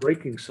him of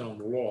breaking some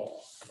law.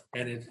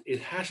 And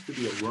it has to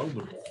be a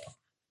Roman law.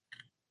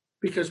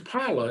 Because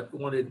Pilate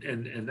wanted,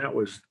 and that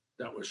was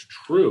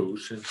true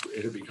since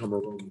it had become a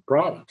Roman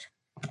province.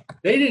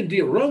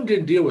 Rome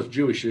didn't deal with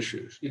Jewish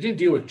issues. It didn't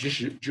deal with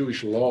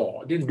Jewish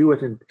law. It didn't deal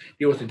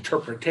with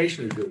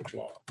interpretation of Jewish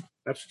law.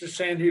 That's the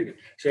Sanhedrin.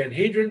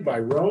 Sanhedrin, by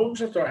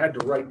Rome's authority, had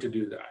the right to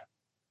do that.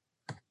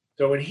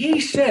 So when he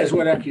says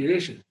what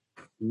accusation,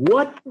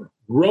 what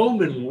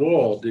Roman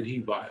law did he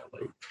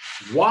violate?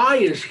 Why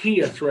is he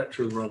a threat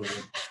to the Roman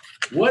law?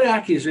 What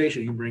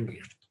accusation are you bringing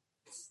him?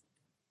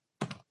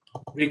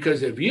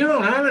 Because if you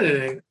don't have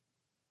anything,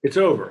 it's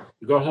over.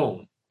 You go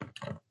home.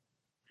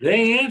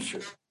 They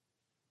answer,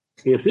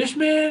 if this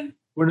man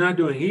were not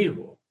doing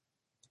evil,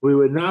 we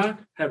would not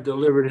have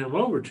delivered him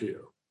over to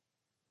you.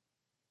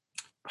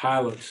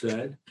 Pilate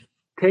said,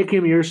 take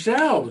him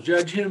yourselves,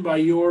 judge him by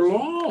your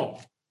law.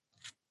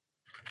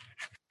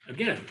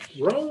 Again,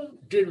 Rome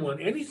didn't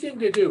want anything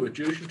to do with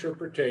Jewish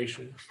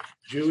interpretation,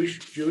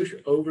 Jewish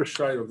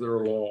oversight of their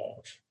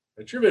laws.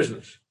 That's your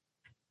business.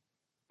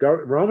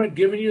 Rome had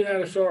given you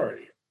that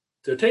authority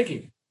to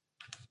taking.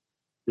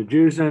 The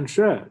Jews then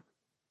said,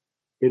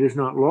 it is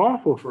not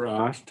lawful for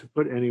us to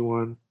put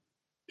anyone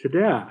to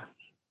death.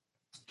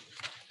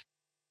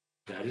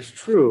 That is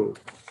true.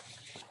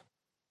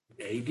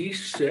 AD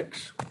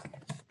 6,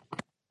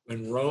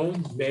 when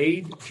Rome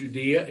made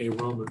Judea a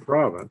Roman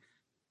province,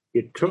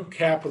 it took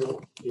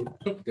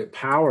the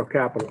power of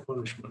capital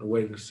punishment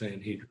away from the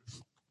Sanhedrin.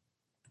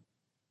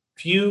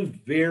 Few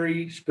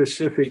very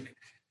specific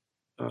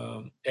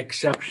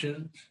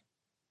exceptions.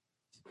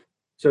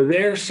 So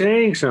they're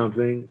saying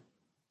something.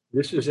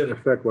 This is in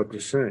effect what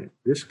they're saying.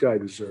 This guy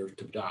deserves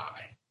to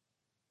die.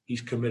 He's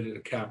committed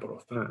a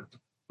capital offense,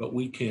 but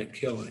we can't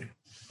kill him.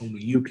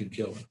 Only you can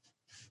kill him.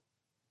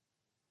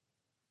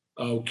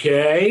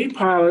 Okay,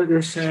 Pilate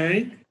is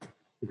saying.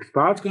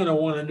 Pilate's going to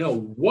want to know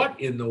what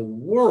in the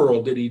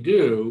world did he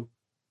do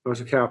that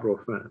was a capital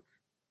offense.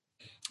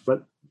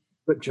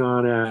 But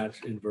John adds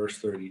in verse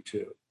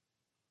 32,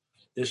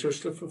 this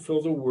was to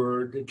fulfill the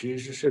word that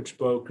Jesus had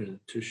spoken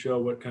to show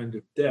what kind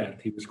of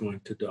death he was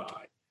going to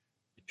die.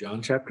 In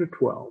John chapter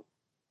 12,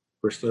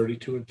 verse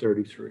 32 and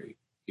 33,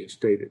 he had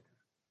stated.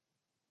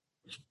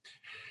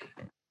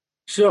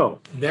 So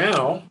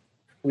now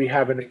we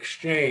have an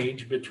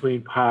exchange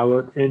between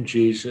Pilate and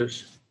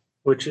Jesus,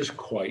 which is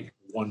quite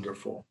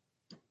wonderful.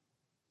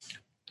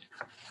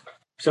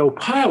 So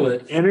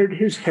Pilate entered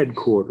his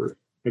headquarters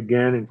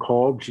again and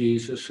called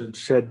Jesus and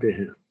said to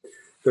him,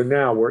 so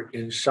now we're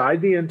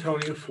inside the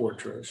Antonia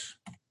fortress.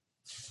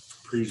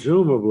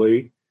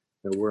 Presumably,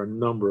 there were a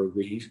number of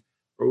these,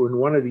 or in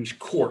one of these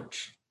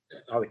courts,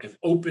 like an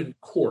open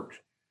court,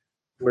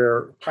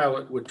 where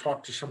Pilate would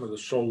talk to some of the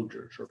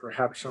soldiers or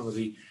perhaps some of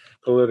the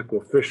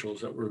political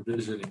officials that were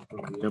visiting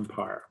from the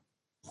empire.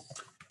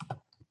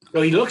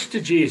 So he looks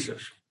to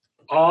Jesus.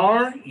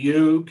 Are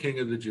you King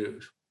of the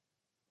Jews?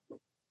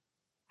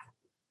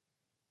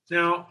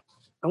 Now,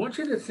 I want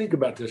you to think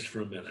about this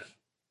for a minute.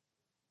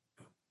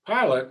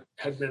 Pilate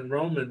had been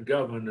Roman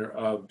governor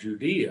of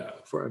Judea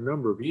for a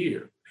number of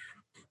years.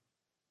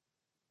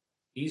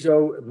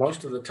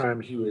 Most of the time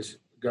he was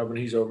governor,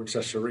 he's over in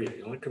Caesarea.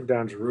 He only come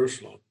down to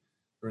Jerusalem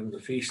during the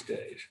feast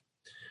days.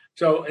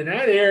 So in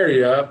that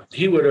area,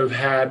 he would have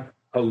had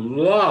a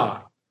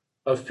lot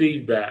of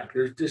feedback.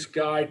 There's this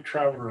guy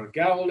traveling around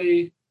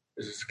Galilee.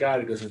 There's this guy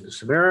that goes into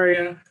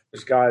Samaria.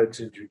 This guy that's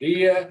in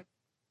Judea.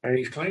 And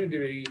he's claiming to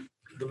be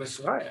the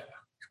Messiah.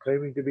 He's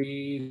claiming to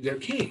be their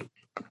king.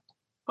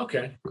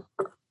 Okay.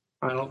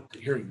 I don't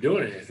hear him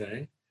doing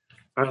anything.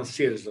 I don't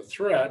see it as a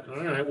threat.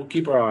 All right, we'll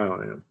keep our eye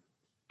on him.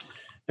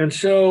 And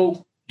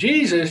so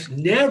Jesus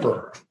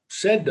never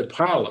said to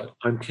Pilate,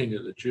 I'm king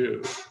of the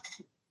Jews.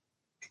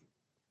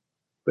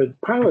 But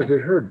Pilate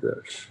had heard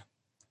this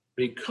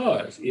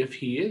because if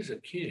he is a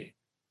king,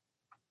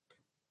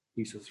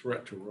 he's a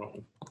threat to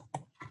Rome.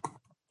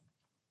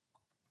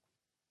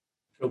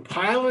 So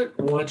Pilate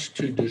wants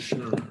to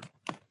discern,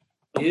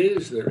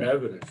 is there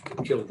evidence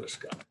to kill this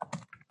guy?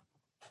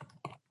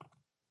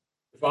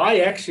 If I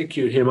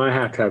execute him, I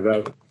have to have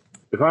evidence.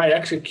 If I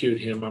execute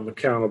him, I'm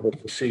accountable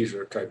to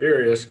Caesar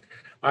Tiberius.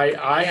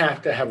 I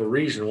have to have a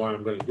reason why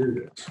I'm going to do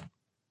this.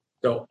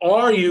 So,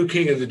 are you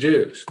king of the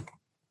Jews?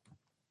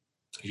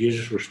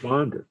 Jesus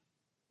responded,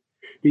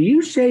 do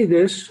you say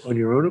this on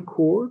your own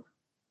accord?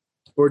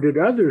 Or did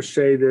others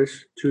say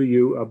this to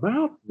you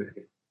about me?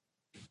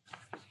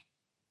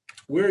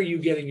 Where are you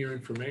getting your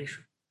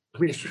information? I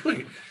mean,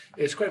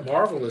 it's quite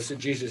marvelous that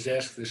Jesus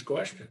asked this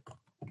question.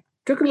 It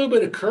took a little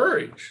bit of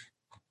courage.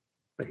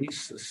 But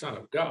he's the Son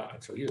of God,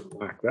 so he doesn't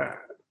lack that.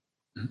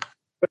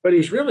 But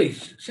he's really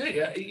saying,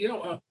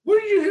 where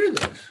did you hear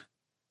this?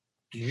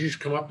 Did you just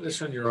come up with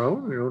this on your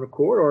own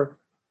accord, or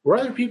were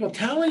other people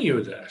telling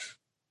you this?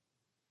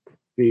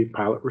 The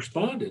Pilate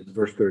responded in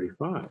verse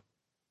 35.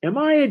 Am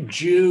I a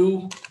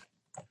Jew?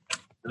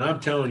 And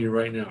I'm telling you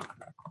right now,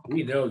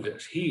 we know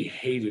this. He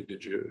hated the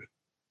Jews.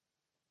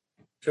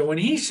 So when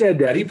he said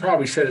that, he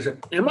probably said,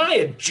 am I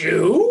a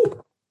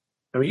Jew?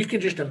 I mean, you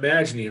can just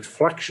imagine the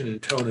inflection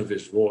and tone of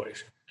his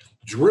voice,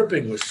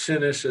 dripping with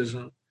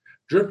cynicism,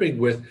 dripping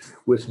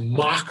with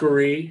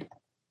mockery.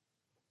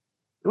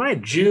 Am I a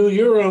Jew?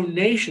 Your own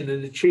nation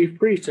and the chief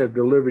priests have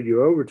delivered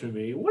you over to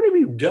me. What have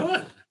you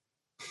done?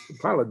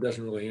 Pilate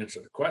doesn't really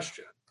answer the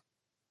question.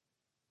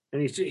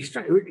 And he's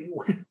trying,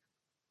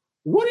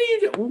 what are you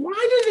doing?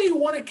 Why do they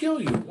want to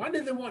kill you? Why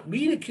do they want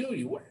me to kill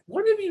you?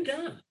 What have you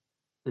done?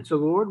 And so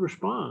the Lord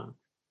responds,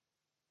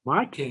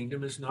 my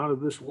kingdom is not of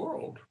this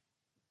world.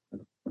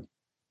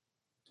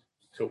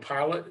 So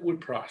Pilate would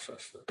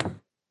process this.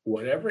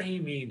 Whatever he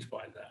means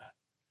by that,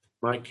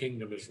 my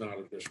kingdom is not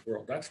of this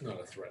world. That's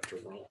not a threat to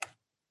Rome.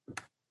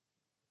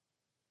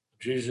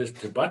 Jesus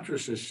to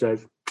buttresses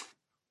says,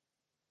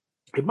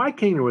 if my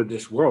kingdom were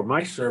this world,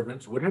 my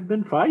servants would have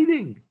been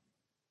fighting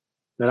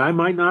that I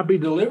might not be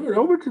delivered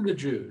over to the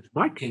Jews.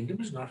 My kingdom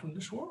is not from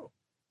this world.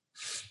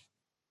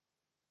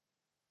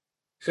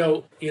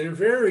 So in a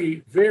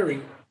very,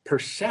 very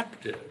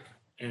perceptive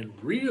and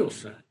real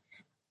sense,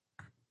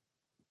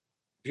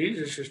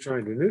 Jesus is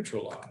trying to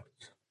neutralize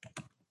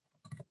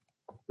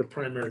the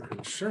primary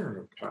concern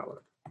of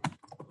Pilate.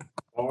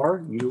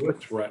 Are you a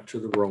threat to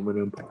the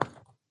Roman Empire?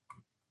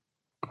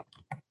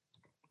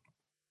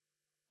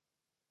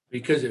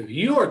 Because if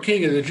you are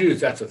king of the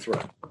Jews, that's a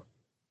threat.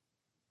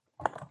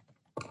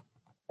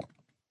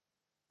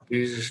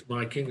 Jesus,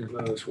 my kingdom is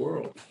not of this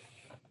world.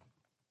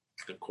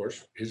 Of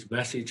course, his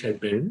message had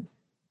been,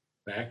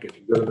 back if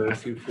you go to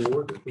Matthew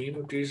 4, the theme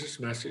of Jesus'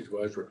 message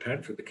was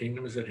repent for the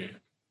kingdom is at hand.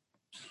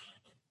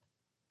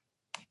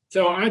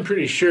 So I'm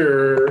pretty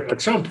sure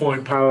at some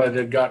point Pilate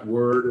had got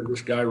word of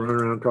this guy running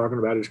around talking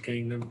about his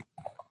kingdom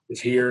is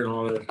here and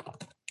all this.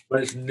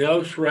 But it's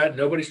no threat.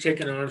 Nobody's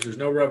taking arms. There's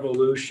no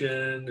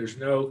revolution. There's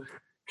no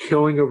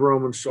killing of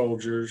Roman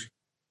soldiers.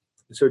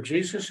 And so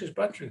Jesus is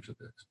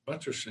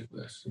buttressing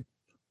this.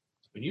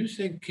 When you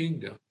think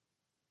kingdom,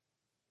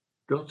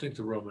 don't think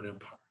the Roman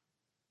Empire.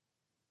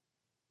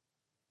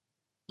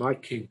 My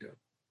kingdom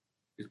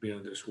is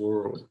beyond this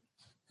world.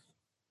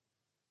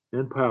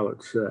 And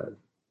Pilate said,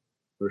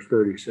 verse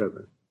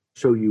 37,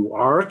 so you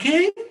are a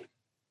king?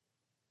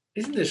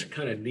 Isn't this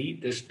kind of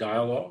neat, this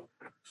dialogue?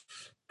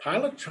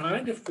 Pilate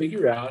trying to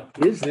figure out,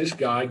 is this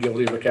guy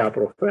guilty of a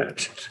capital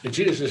offense? And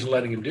Jesus isn't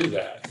letting him do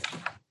that.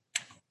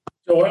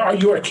 So are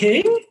you a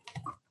king?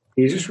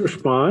 Jesus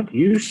responds,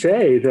 you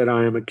say that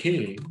I am a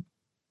king.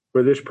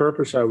 For this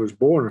purpose I was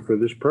born, and for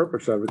this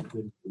purpose I was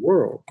in the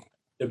world,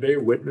 to bear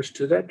witness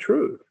to that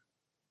truth.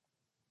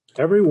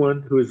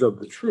 Everyone who is of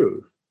the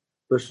truth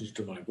listens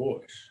to my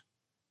voice.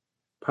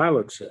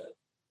 Pilate said,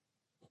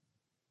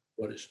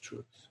 what is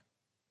truth?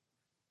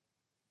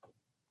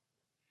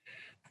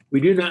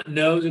 We do not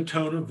know the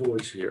tone of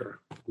voice here.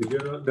 We do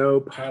not know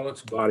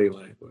Pilate's body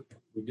language.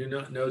 We do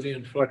not know the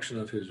inflection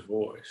of his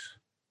voice.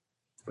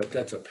 But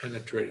that's a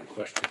penetrating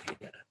question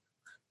he had.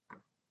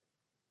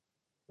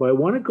 Well, I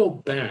want to go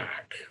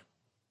back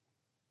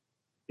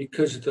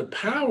because the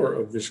power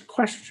of this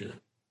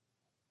question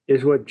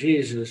is what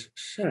Jesus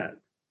said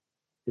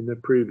in the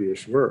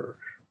previous verse.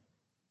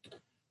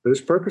 For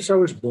this purpose I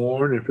was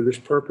born, and for this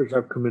purpose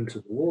I've come into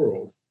the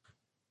world,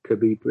 to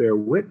bear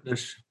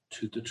witness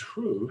to the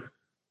truth.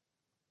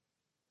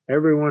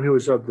 Everyone who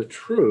is of the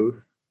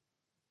truth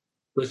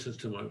listens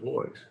to my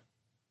voice.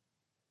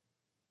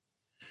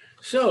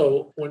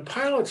 So when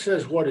Pilate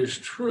says, what is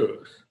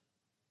truth?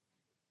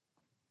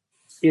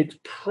 It's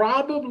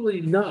probably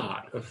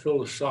not a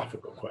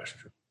philosophical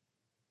question,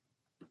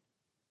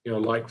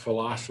 like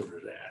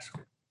philosophers ask.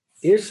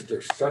 Is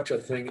there such a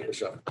thing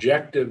as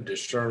objective,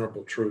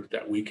 discernible truth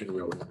that we can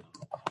really know?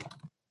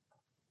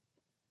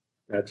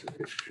 That's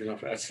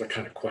the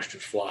kind of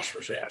questions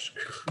philosophers ask.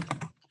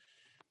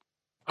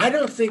 I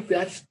don't think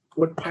that's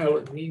what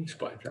Pilate means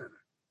by that.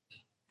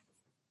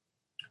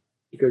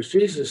 Because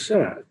Jesus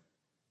said,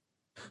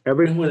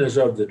 everyone is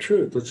of the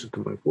truth, listen to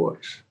my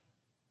voice.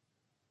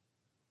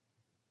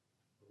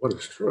 What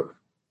is truth?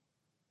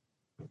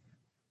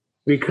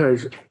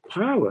 Because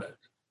Pilate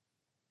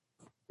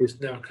is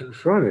now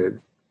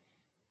confronted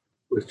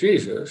with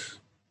Jesus.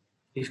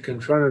 He's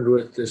confronted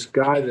with this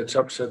guy that's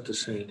upset the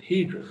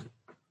Sanhedrin.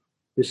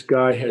 This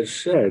guy has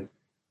said,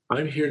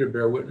 I'm here to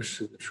bear witness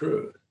to the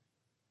truth.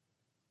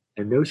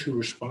 And those who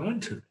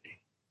respond to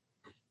me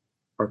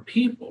are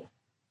people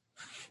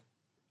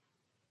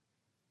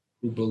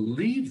who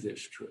believe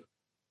this truth.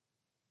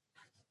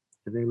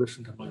 And they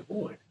listen to my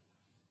voice.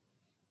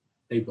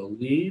 They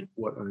believe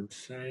what I'm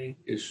saying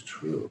is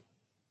true.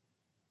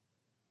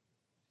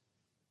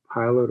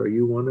 Pilate, are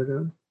you one of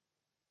them?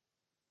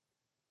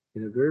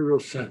 In a very real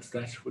sense,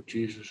 that's what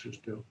Jesus is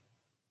doing.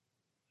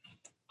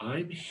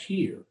 I'm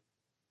here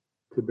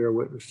to bear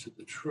witness to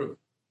the truth.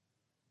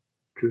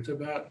 Truth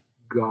about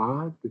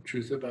God, the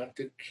truth about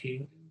the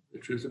kingdom, the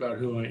truth about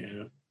who I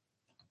am.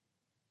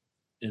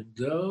 And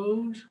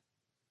those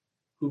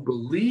who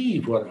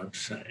believe what I'm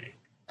saying,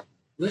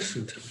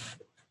 listen to me.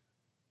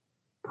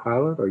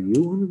 Pilate, are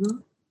you one of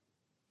them?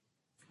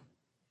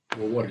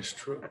 Well, what is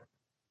true?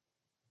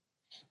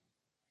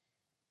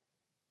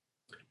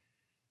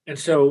 And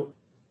so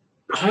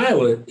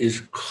Pilate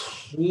is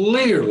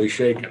clearly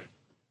shaken.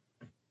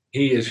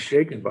 He is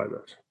shaken by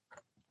this.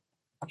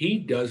 He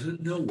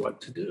doesn't know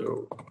what to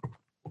do.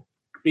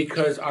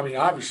 Because,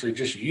 obviously,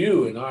 just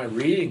you and I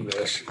reading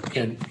this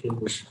in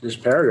this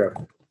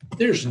paragraph,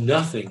 there's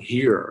nothing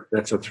here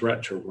that's a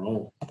threat to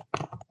Rome.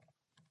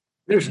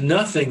 There's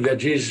nothing that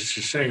Jesus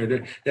is saying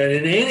that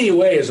in any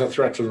way is a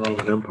threat to the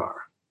Roman Empire.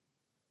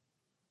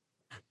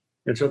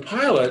 And so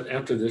Pilate,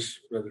 after this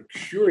rather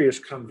curious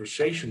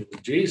conversation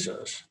with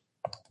Jesus,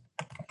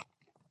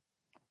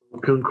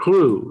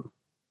 conclude,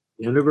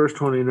 the end of verse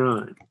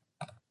 29.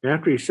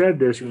 After he said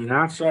this, he went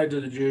outside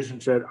to the Jews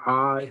and said,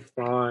 I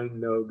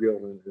find no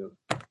guilt in him.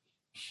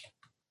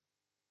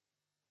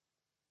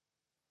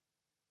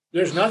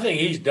 There's nothing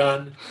he's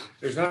done.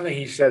 There's nothing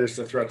he said is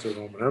a threat to the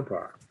Roman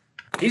Empire.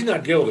 He's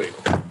not guilty.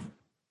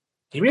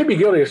 He may be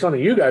guilty of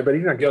something you guys, but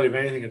he's not guilty of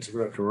anything that's a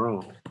threat to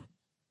Rome.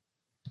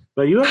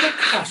 But you have a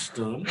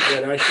custom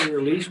that I should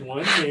release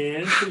one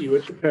man for you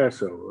at the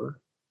Passover.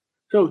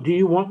 So do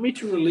you want me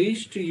to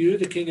release to you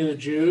the king of the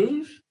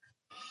Jews?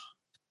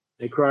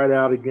 They cried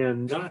out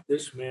again, not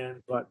this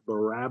man, but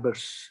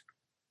Barabbas.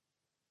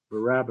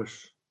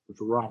 Barabbas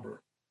was a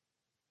robber.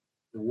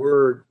 The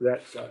word,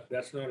 that's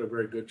not a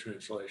very good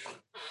translation.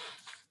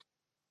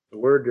 The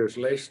word there's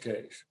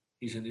lestes.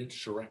 He's an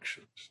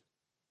insurrectionist.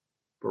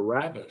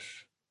 Barabbas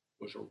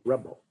was a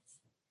rebel.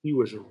 He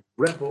was a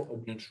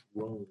rebel against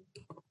Rome.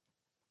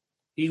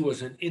 He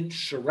was an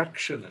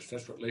insurrectionist.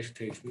 That's what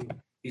lestes means.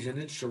 He's an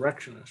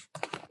insurrectionist.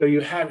 So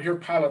you have here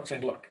Pilate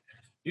saying, look,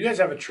 you guys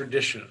have a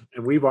tradition,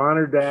 and we've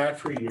honored that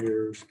for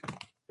years.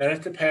 That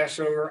at the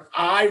Passover,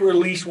 I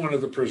release one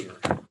of the prisoners.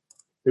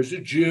 There's a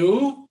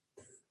Jew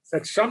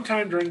that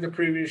sometime during the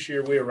previous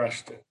year we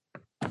arrested.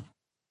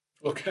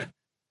 Look,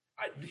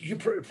 you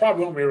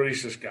probably want me to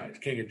release this guy, the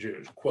king of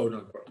Jews, quote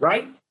unquote,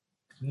 right?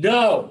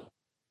 No.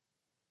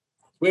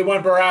 We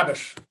want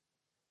Barabbas,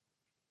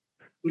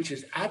 which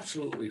is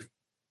absolutely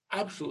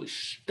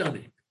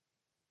stunning.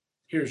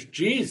 Here's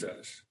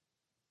Jesus,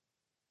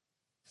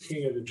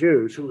 king of the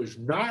Jews, who is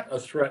not a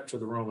threat to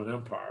the Roman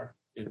Empire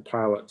in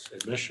Pilate's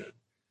admission.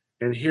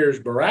 And here's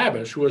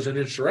Barabbas, who was an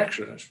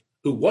insurrectionist,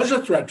 who was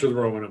a threat to the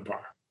Roman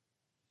Empire.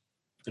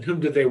 And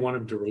whom did they want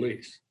him to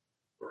release?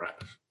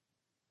 Barabbas.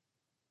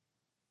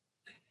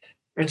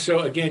 And so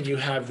again, you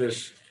have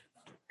this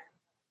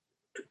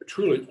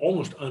truly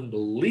almost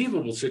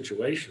unbelievable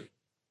situation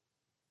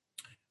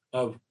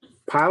of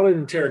Pilate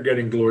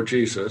interrogating the Lord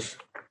Jesus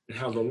and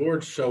how the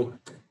Lord, so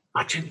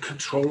much in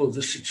control of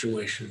the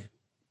situation,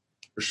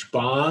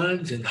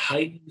 responds and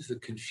heightens the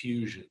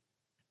confusion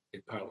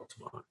in Pilate's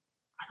mind.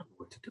 I don't know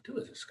what to do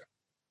with this guy.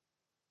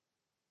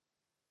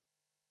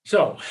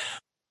 So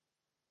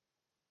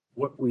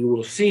what we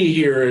will see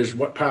here is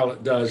what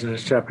Pilate does in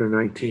his chapter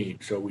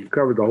 19. So we've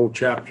covered the whole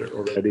chapter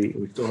already.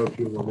 We still have a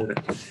few more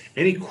minutes.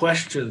 Any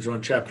questions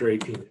on chapter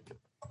 18?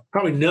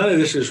 Probably none of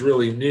this is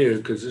really new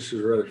because this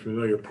is a rather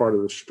familiar part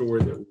of the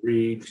story that we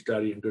read,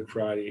 study on Good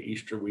Friday,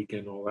 Easter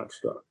weekend, all that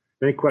stuff.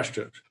 Any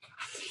questions?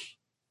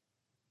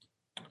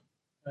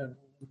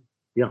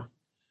 Yeah.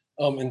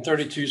 In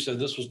 32 said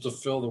this was to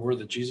fill the word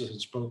that Jesus had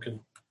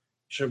spoken,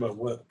 sure about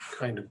what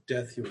kind of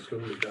death he was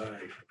going to die.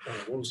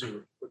 Where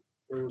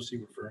was he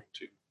referring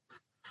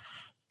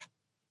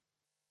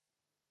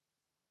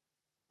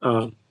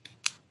to?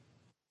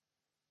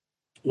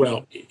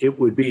 Well, it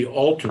would be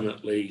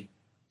ultimately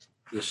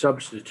the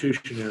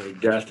substitutionary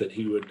death that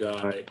he would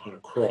die on a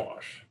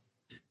cross.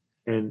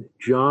 And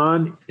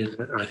John,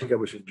 I think that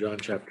was in John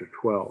chapter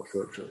 12,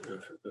 so it's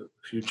a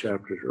few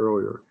chapters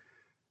earlier.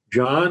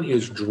 John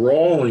is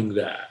drawing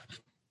that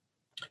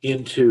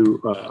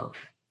into the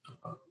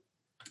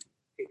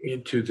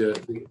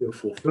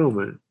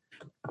fulfillment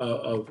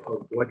of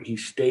what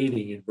he's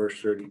stating in verse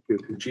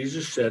 32.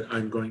 Jesus said,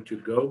 I'm going to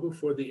go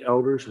before the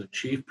elders and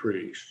chief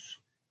priests,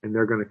 and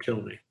they're going to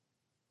kill me.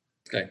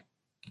 Okay.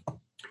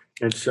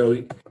 And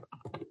so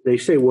they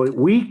say, well,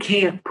 we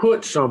can't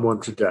put someone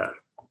to death.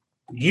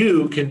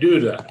 You can do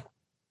that.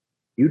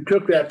 You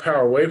took that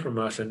power away from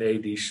us in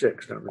AD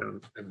 6. I mean,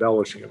 I'm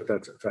embellishing it, but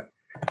that's a fact.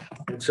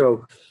 And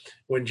so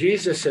when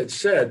Jesus had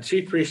said,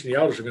 chief priests and the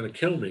elders are going to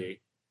kill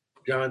me,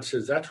 John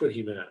says that's what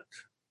he meant.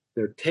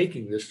 They're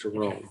taking this to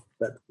Rome.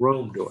 Let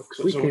Rome do it,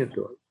 because we can't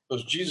do it. It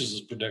was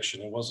Jesus'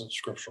 prediction. It wasn't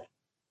scriptural.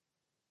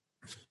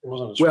 It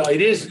wasn't. Well,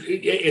 it is.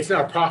 It's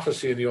not a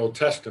prophecy in the Old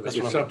Testament. That's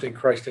It's right. something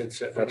Christ had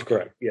said. That's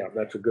correct. Yeah,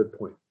 that's a good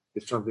point.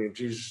 It's something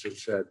Jesus had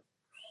said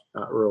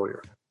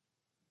earlier.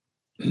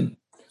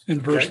 In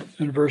verse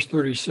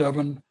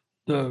 37,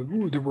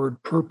 the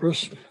word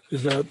purpose,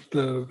 is that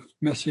the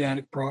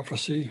messianic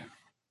prophecy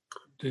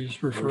that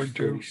he's referring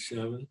to?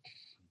 37.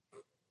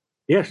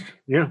 Yes,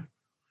 yeah.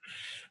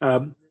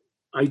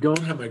 I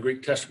don't have my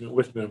Greek Testament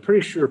with me. I'm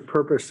pretty sure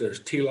purpose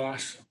there's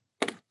telos.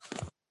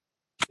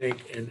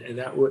 And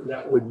that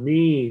would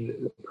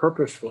mean the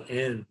purposeful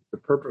end, the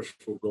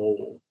purposeful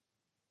goal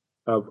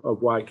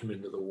of why I come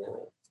into the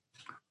world,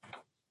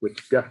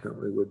 which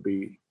definitely would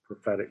be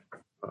prophetic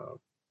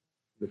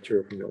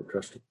material from the Old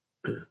Testament.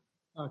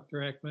 Dr.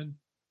 Ekman,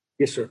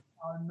 Yes, sir.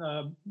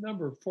 on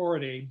number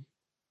 40,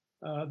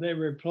 they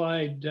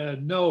replied,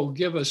 no,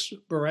 give us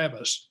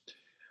Barabbas.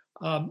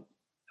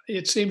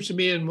 It seems to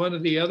me in one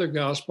of the other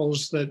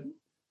Gospels that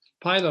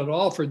Pilate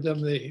offered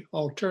them the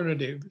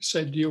alternative,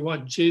 said, do you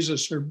want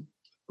Jesus or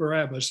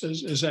Barabbas?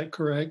 Is that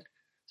correct?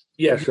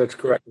 Yes, that's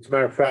correct. As a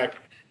matter of fact,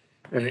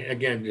 and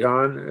again,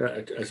 John,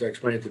 as I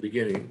explained at the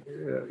beginning,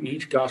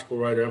 each gospel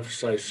writer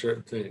emphasized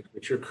certain things,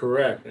 but you're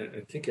correct. And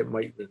I think it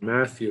might be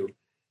Matthew.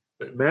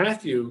 But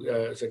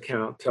Matthew's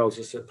account tells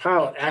us that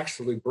Pilate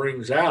actually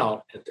brings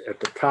out at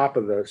the top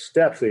of the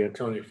steps of the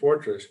Antonian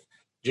fortress,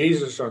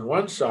 Jesus on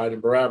one side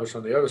and Barabbas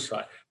on the other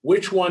side.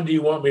 Which one do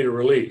you want me to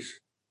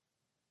release?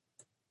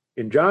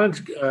 In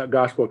John's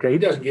gospel, okay, he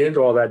doesn't get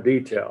into all that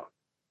detail,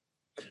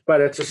 but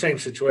it's the same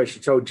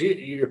situation. So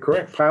you're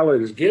correct.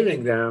 Pilate is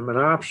giving them an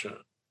option.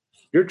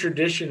 Your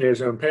tradition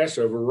is on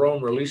Passover,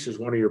 Rome releases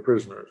one of your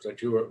prisoners that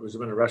was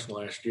been arrested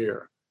last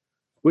year.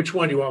 Which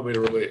one do you want me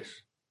to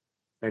release?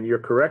 And you're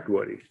correct,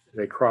 Woody.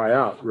 They cry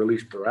out,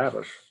 release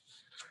Barabbas,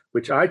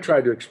 which I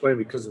tried to explain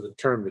because of the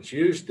term that's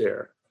used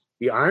there.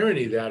 The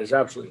irony of that is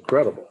absolutely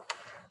incredible.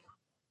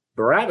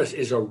 Barabbas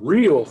is a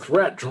real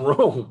threat to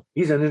Rome.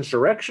 He's an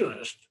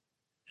insurrectionist.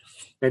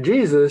 And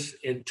Jesus,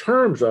 in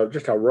terms of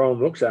just how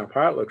Rome looks at it,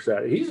 Pilate looks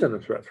at it, he's in a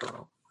threat to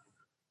Rome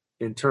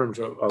in terms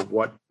of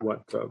what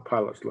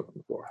Pilate's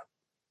looking for.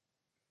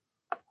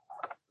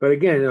 But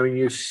again, I mean,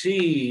 you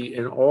see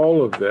in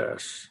all of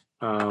this,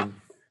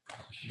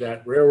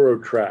 that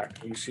railroad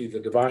track, you see the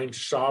divine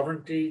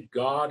sovereignty.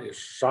 God is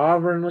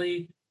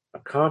sovereignly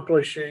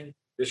accomplishing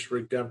this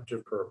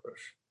redemptive purpose.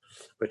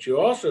 But you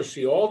also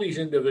see all these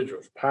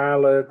individuals,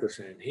 Pilate, the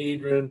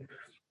Sanhedrin,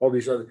 all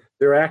these other,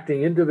 they're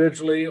acting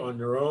individually on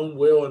their own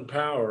will and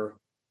power.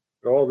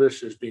 But all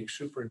this is being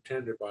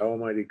superintended by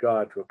Almighty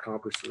God to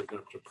accomplish the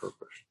redemptive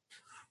purpose.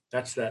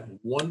 That's that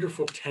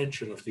wonderful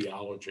tension of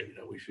theology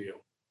that we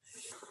feel.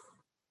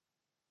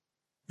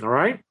 All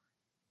right?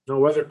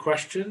 No other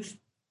questions?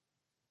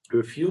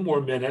 A few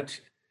more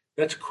minutes.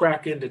 Let's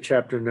crack into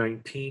chapter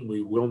 19.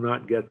 We will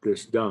not get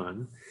this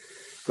done.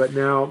 But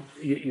now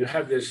you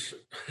have this,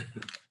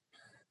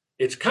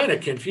 it's kind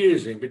of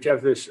confusing, but you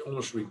have this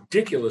almost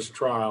ridiculous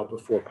trial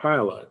before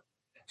Pilate.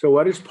 So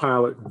what does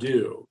Pilate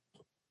do?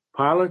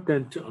 Pilate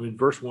then,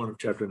 verse 1 of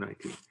chapter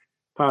 19.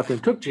 Pilate then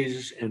took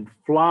Jesus and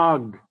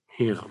flogged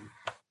him.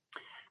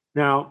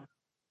 Now,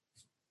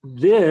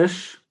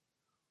 this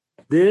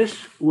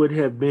would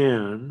have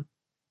been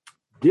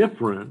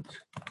different.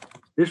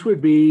 This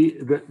would be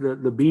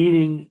the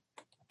beating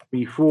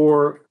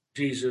before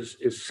Jesus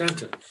is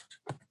sentenced.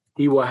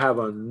 He will have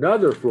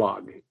another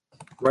flogging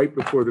right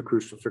before the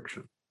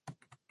crucifixion.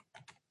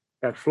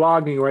 That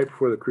flogging right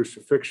before the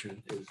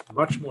crucifixion is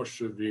much more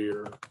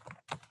severe,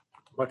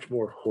 much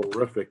more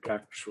horrific,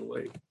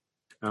 actually.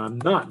 I'm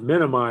not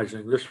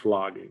minimizing this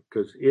flogging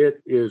because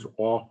it is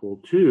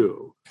awful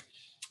too.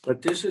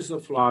 But this is the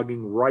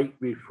flogging right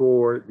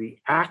before the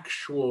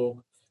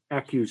actual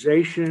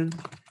accusation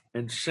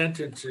and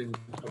sentencing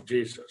of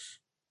Jesus.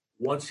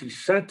 Once he's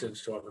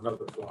sentenced to have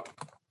another flogging.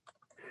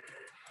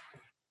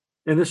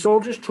 And the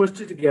soldiers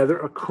twisted together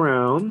a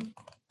crown.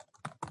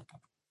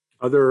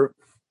 Other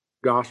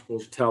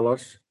gospels tell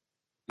us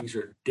these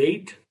are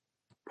date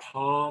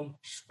palm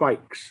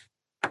spikes.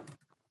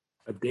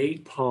 A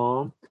date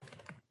palm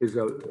is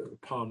a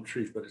palm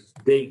tree, but it's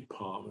date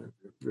palm.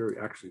 It's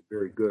actually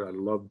very good. I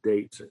love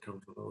dates that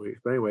come from the Middle East.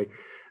 But anyway,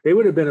 they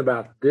would have been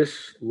about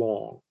this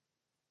long.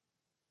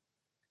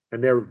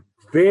 And they're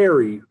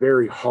very,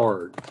 very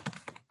hard.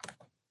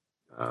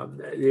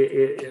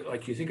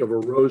 Like you think of a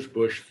rose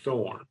bush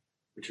thorn,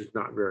 which is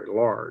not very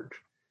large,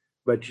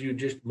 but you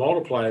just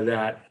multiply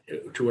that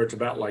to where it's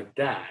about like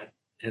that,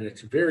 and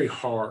it's very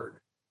hard.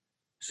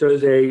 So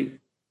I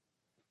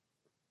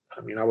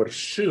would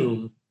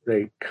assume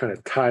they kind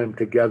of tied them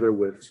together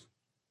with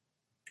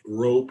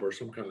rope or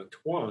some kind of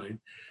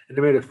twine, and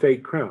they made a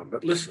fake crown.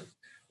 But listen,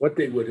 what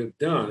they would have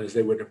done is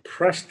they would have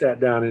pressed that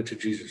down into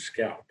Jesus'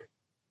 scalp.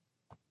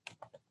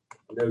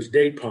 Those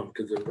date palms,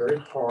 because they're very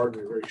hard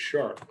and very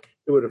sharp,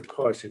 it would have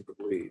caused him to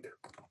bleed.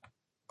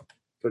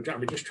 So,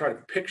 just try to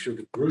picture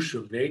the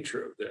gruesome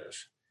nature of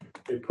this.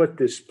 They put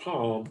this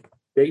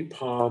date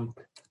palm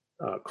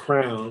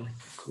crown,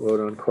 quote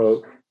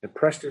unquote, and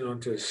pressed it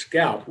onto his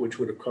scalp, which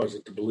would have caused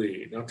it to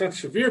bleed. Now, it's not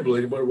severe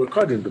bleeding, but it would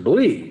cause him to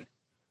bleed.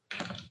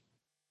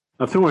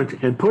 A thorn,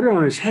 and put it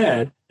on his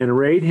head and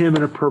arrayed him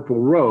in a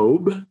purple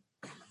robe.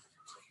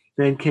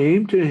 Then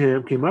came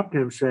up to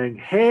him saying,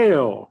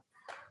 "Hail,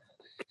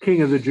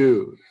 King of the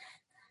Jews."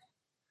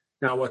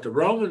 Now, what the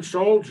Roman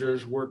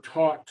soldiers were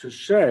taught to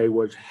say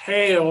was,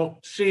 "Hail,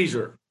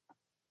 Caesar."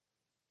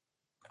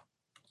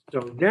 So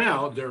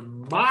now they're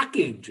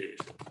mocking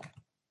Jesus.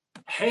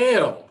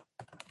 "Hail,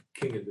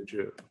 King of the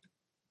Jews."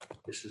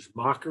 This is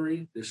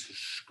mockery. This is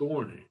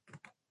scorning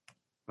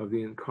of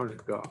the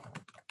incarnate God.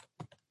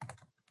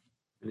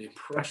 And they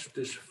pressed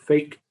this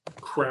fake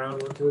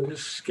crown onto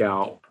his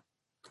scalp.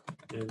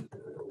 And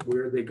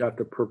where they got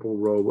the purple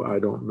robe, I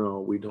don't know.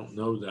 We don't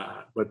know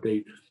that. But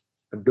they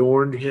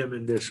adorned him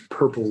in this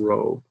purple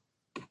robe,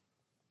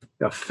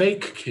 a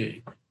fake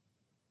king.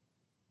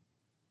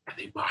 And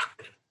they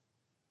mocked him,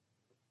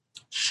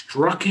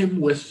 struck him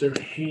with their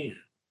hand.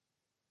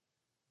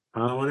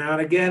 I went out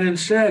again and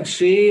said,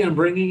 "See, I'm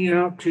bringing it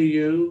out to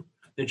you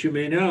that you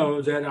may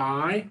know that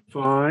I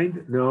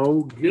find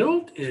no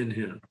guilt in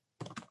him."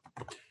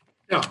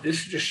 Now,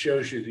 this just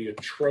shows you the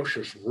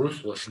atrocious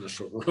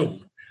ruthlessness of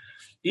Rome.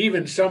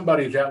 Even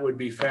somebody that would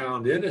be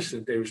found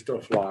innocent, they would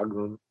still flog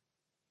them.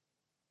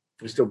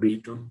 They still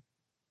beat them.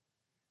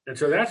 And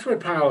so that's what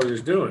Pilate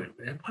is doing.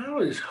 And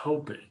Pilate is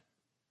hoping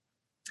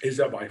is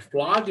that by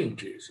flogging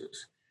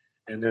Jesus,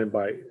 and then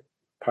by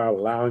Pilate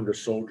allowing the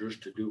soldiers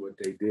to do what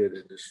they did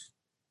in this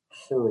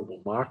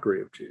horrible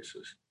mockery of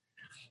Jesus,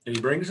 and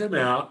he brings him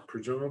out,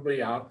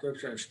 presumably out,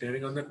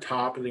 standing on the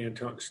top of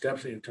the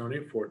steps of the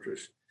Antonian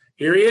fortress.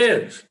 Here he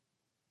is.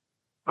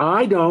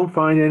 I don't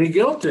find any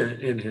guilt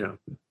in him.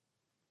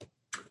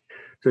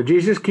 So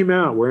Jesus came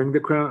out wearing the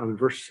crown,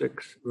 verse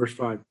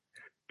 5,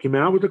 came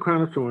out with the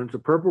crown of thorns, the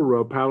purple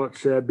robe. Pilate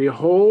said,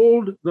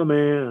 "Behold the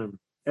man,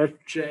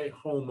 ecce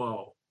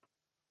homo."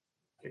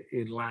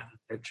 In Latin,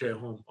 ecce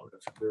homo.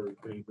 That's very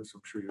famous.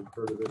 I'm sure you've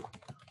heard of it.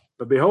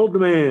 But behold the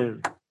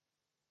man.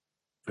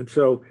 And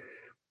so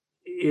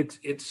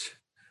it's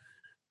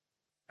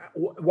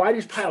why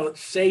does Pilate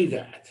say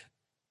that?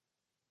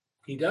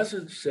 He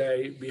doesn't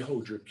say,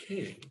 "Behold your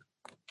king."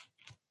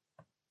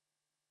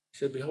 He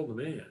said, "Behold the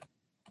man."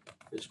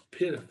 It's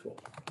pitiful,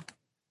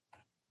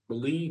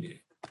 bleeding,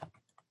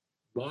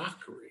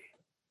 mockery.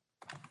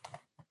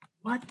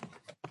 What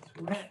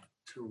threat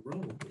to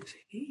Rome is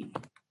he?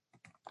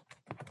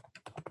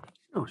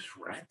 No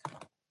threat.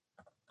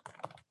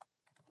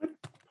 What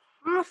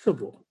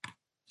possible,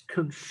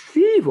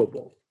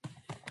 conceivable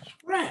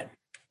threat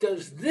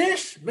does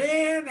this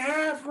man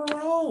have for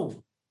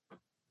Rome?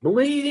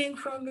 Bleeding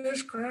from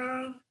this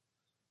crown,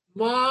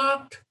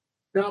 mocked,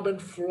 now been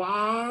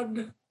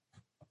flogged.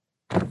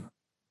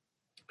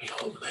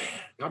 Behold the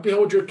man. Not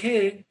behold your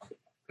king.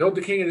 Behold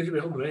the king and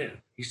behold the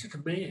man. He's just a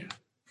man.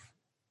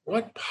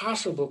 What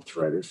possible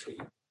threat is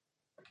he?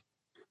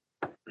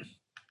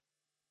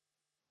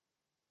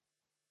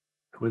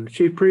 When the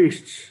chief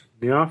priests,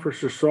 the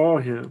officers saw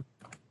him,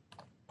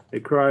 they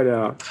cried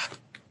out,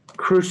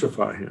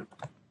 "Crucify him!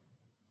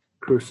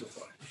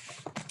 Crucify him!"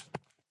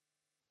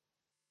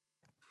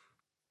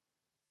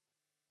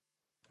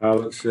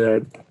 Pilate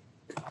said,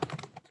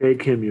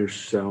 "Take him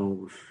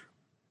yourselves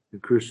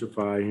and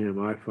crucify him.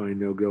 I find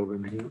no guilt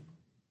in him."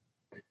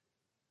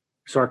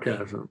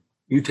 Sarcasm.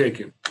 You take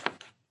him.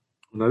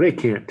 No, they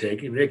can't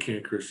take him. They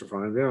can't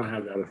crucify him. They don't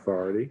have that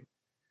authority.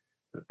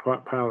 But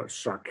Pilate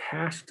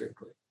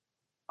sarcastically,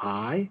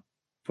 "I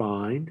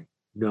find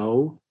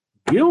no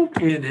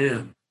guilt in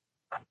him.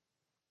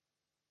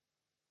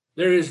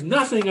 There is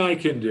nothing I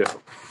can do.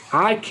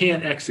 I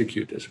can't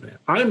execute this man.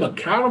 I'm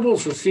accountable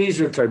to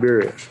Caesar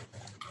Tiberius.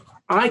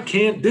 I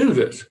can't do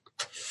this."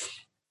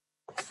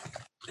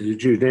 And the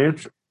Jews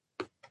answered,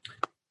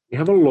 "We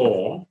have a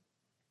law,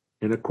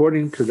 and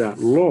according to that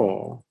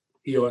law,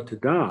 he ought to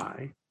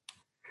die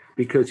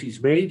because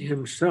he's made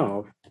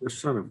himself the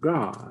Son of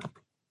God."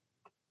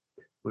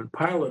 When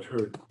Pilate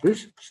heard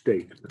this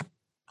statement,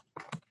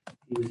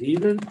 he was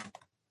even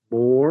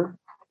more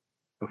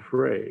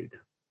afraid.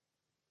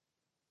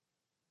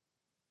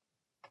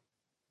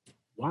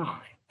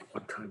 Why?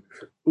 What time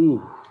is it?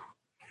 Ooh.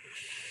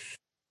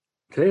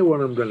 Tell you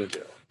what I'm going to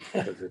do,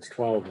 because it's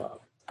 12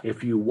 up.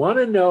 If you want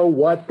to know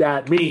what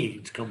that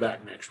means, come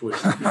back next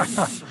week. All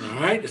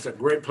right? It's a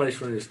great place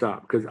for me to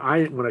stop, because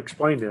I want to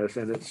explain this,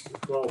 and it's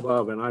 12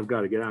 of, and I've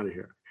got to get out of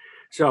here.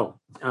 So,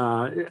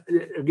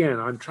 again,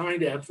 I'm trying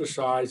to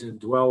emphasize and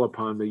dwell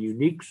upon the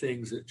unique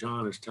things that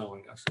John is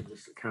telling us in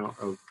this account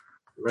of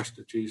the rest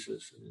of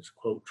Jesus and his,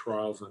 quote,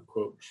 trials,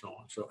 unquote, and so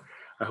on. So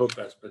I hope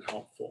that's been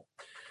helpful.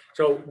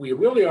 So we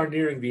really are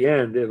nearing the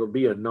end. It'll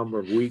be a number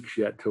of weeks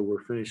yet till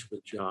we're finished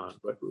with John.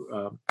 But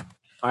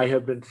I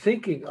have been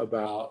thinking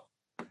about,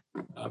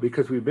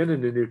 because we've been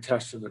in the New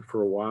Testament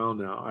for a while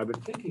now, I've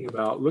been thinking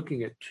about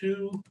looking at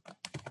two,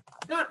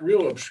 not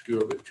real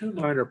obscure, but two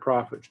minor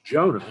prophets,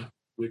 Jonah,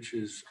 which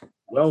is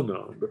well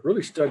known, but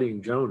really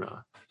studying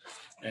Jonah,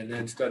 and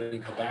then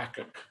studying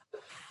Habakkuk,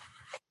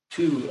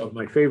 two of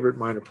my favorite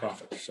minor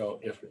prophets.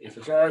 So if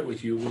it's all right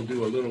with you, we'll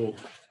do a little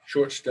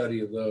short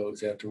study of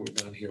those after we're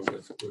done here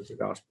with the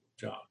Gospel of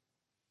John.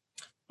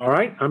 All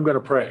right, I'm going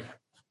to pray,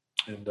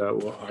 and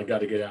I got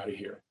to get out of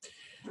here.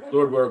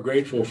 Lord, we're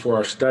grateful for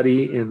our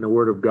study in the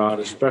Word of God,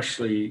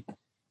 especially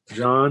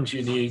John's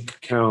unique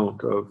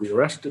account of the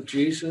arrest of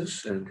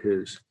Jesus and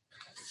his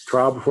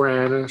trial before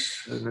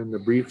Annas, and then the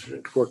brief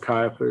before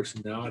Caiaphas,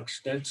 and now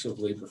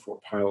extensively before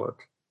Pilate.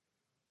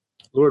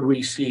 Lord,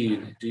 we see,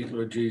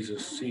 Lord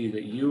Jesus, see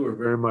that you are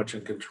very much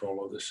in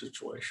control of this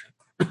situation.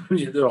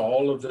 That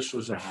all of this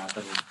was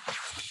happening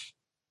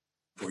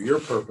for your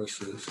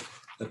purposes,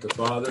 that the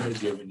Father had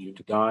given you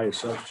to die a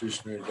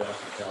substitutionary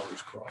death on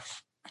Calvary's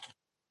cross.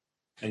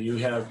 And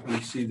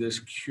we see this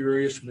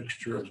curious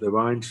mixture of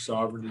divine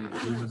sovereignty and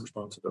human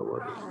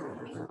responsibility.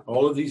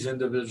 All of these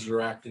individuals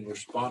are acting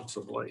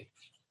responsibly.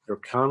 They're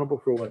accountable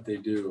for what they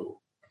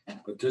do.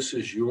 But this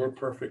is your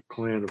perfect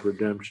plan of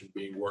redemption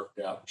being worked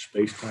out in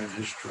space-time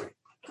history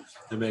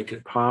to make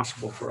it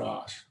possible for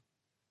us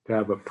to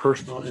have a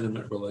personal,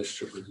 intimate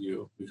relationship with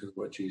you because of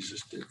what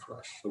Jesus did for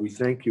us. So we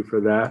thank you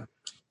for that.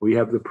 We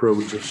have the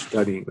privilege of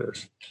studying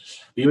this.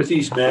 Be with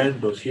these men,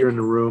 both here in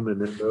the room and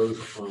then those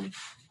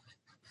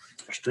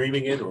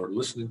streaming it or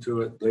listening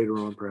to it later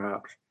on,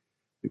 perhaps.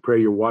 We pray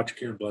your watch,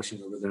 care, and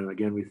blessing over them.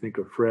 Again, we think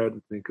of Fred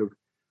and think of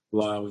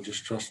Lyle and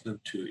just trust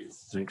them to you.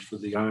 Thanks for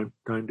the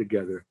time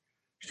together.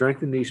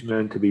 Strengthen these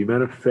men to be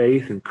men of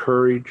faith and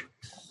courage,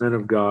 men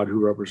of God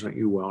who represent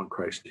you well in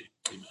Christ's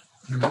name.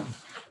 Amen.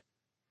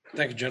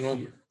 Thank you,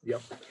 gentlemen.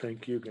 Yep.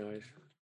 Thank you, guys.